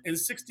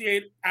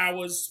 168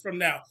 hours from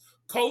now.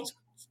 Coach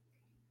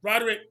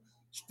Roderick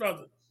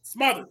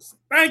Smothers,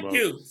 thank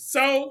you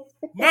so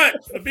much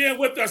for being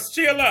with us.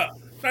 Sheila,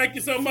 thank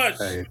you so much.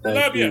 Hey,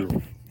 Love you.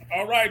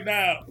 All right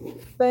now.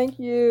 Thank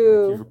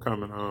you. Thank you for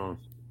coming on.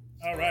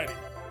 All righty.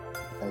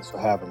 Thanks for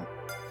having me.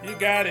 You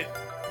got it.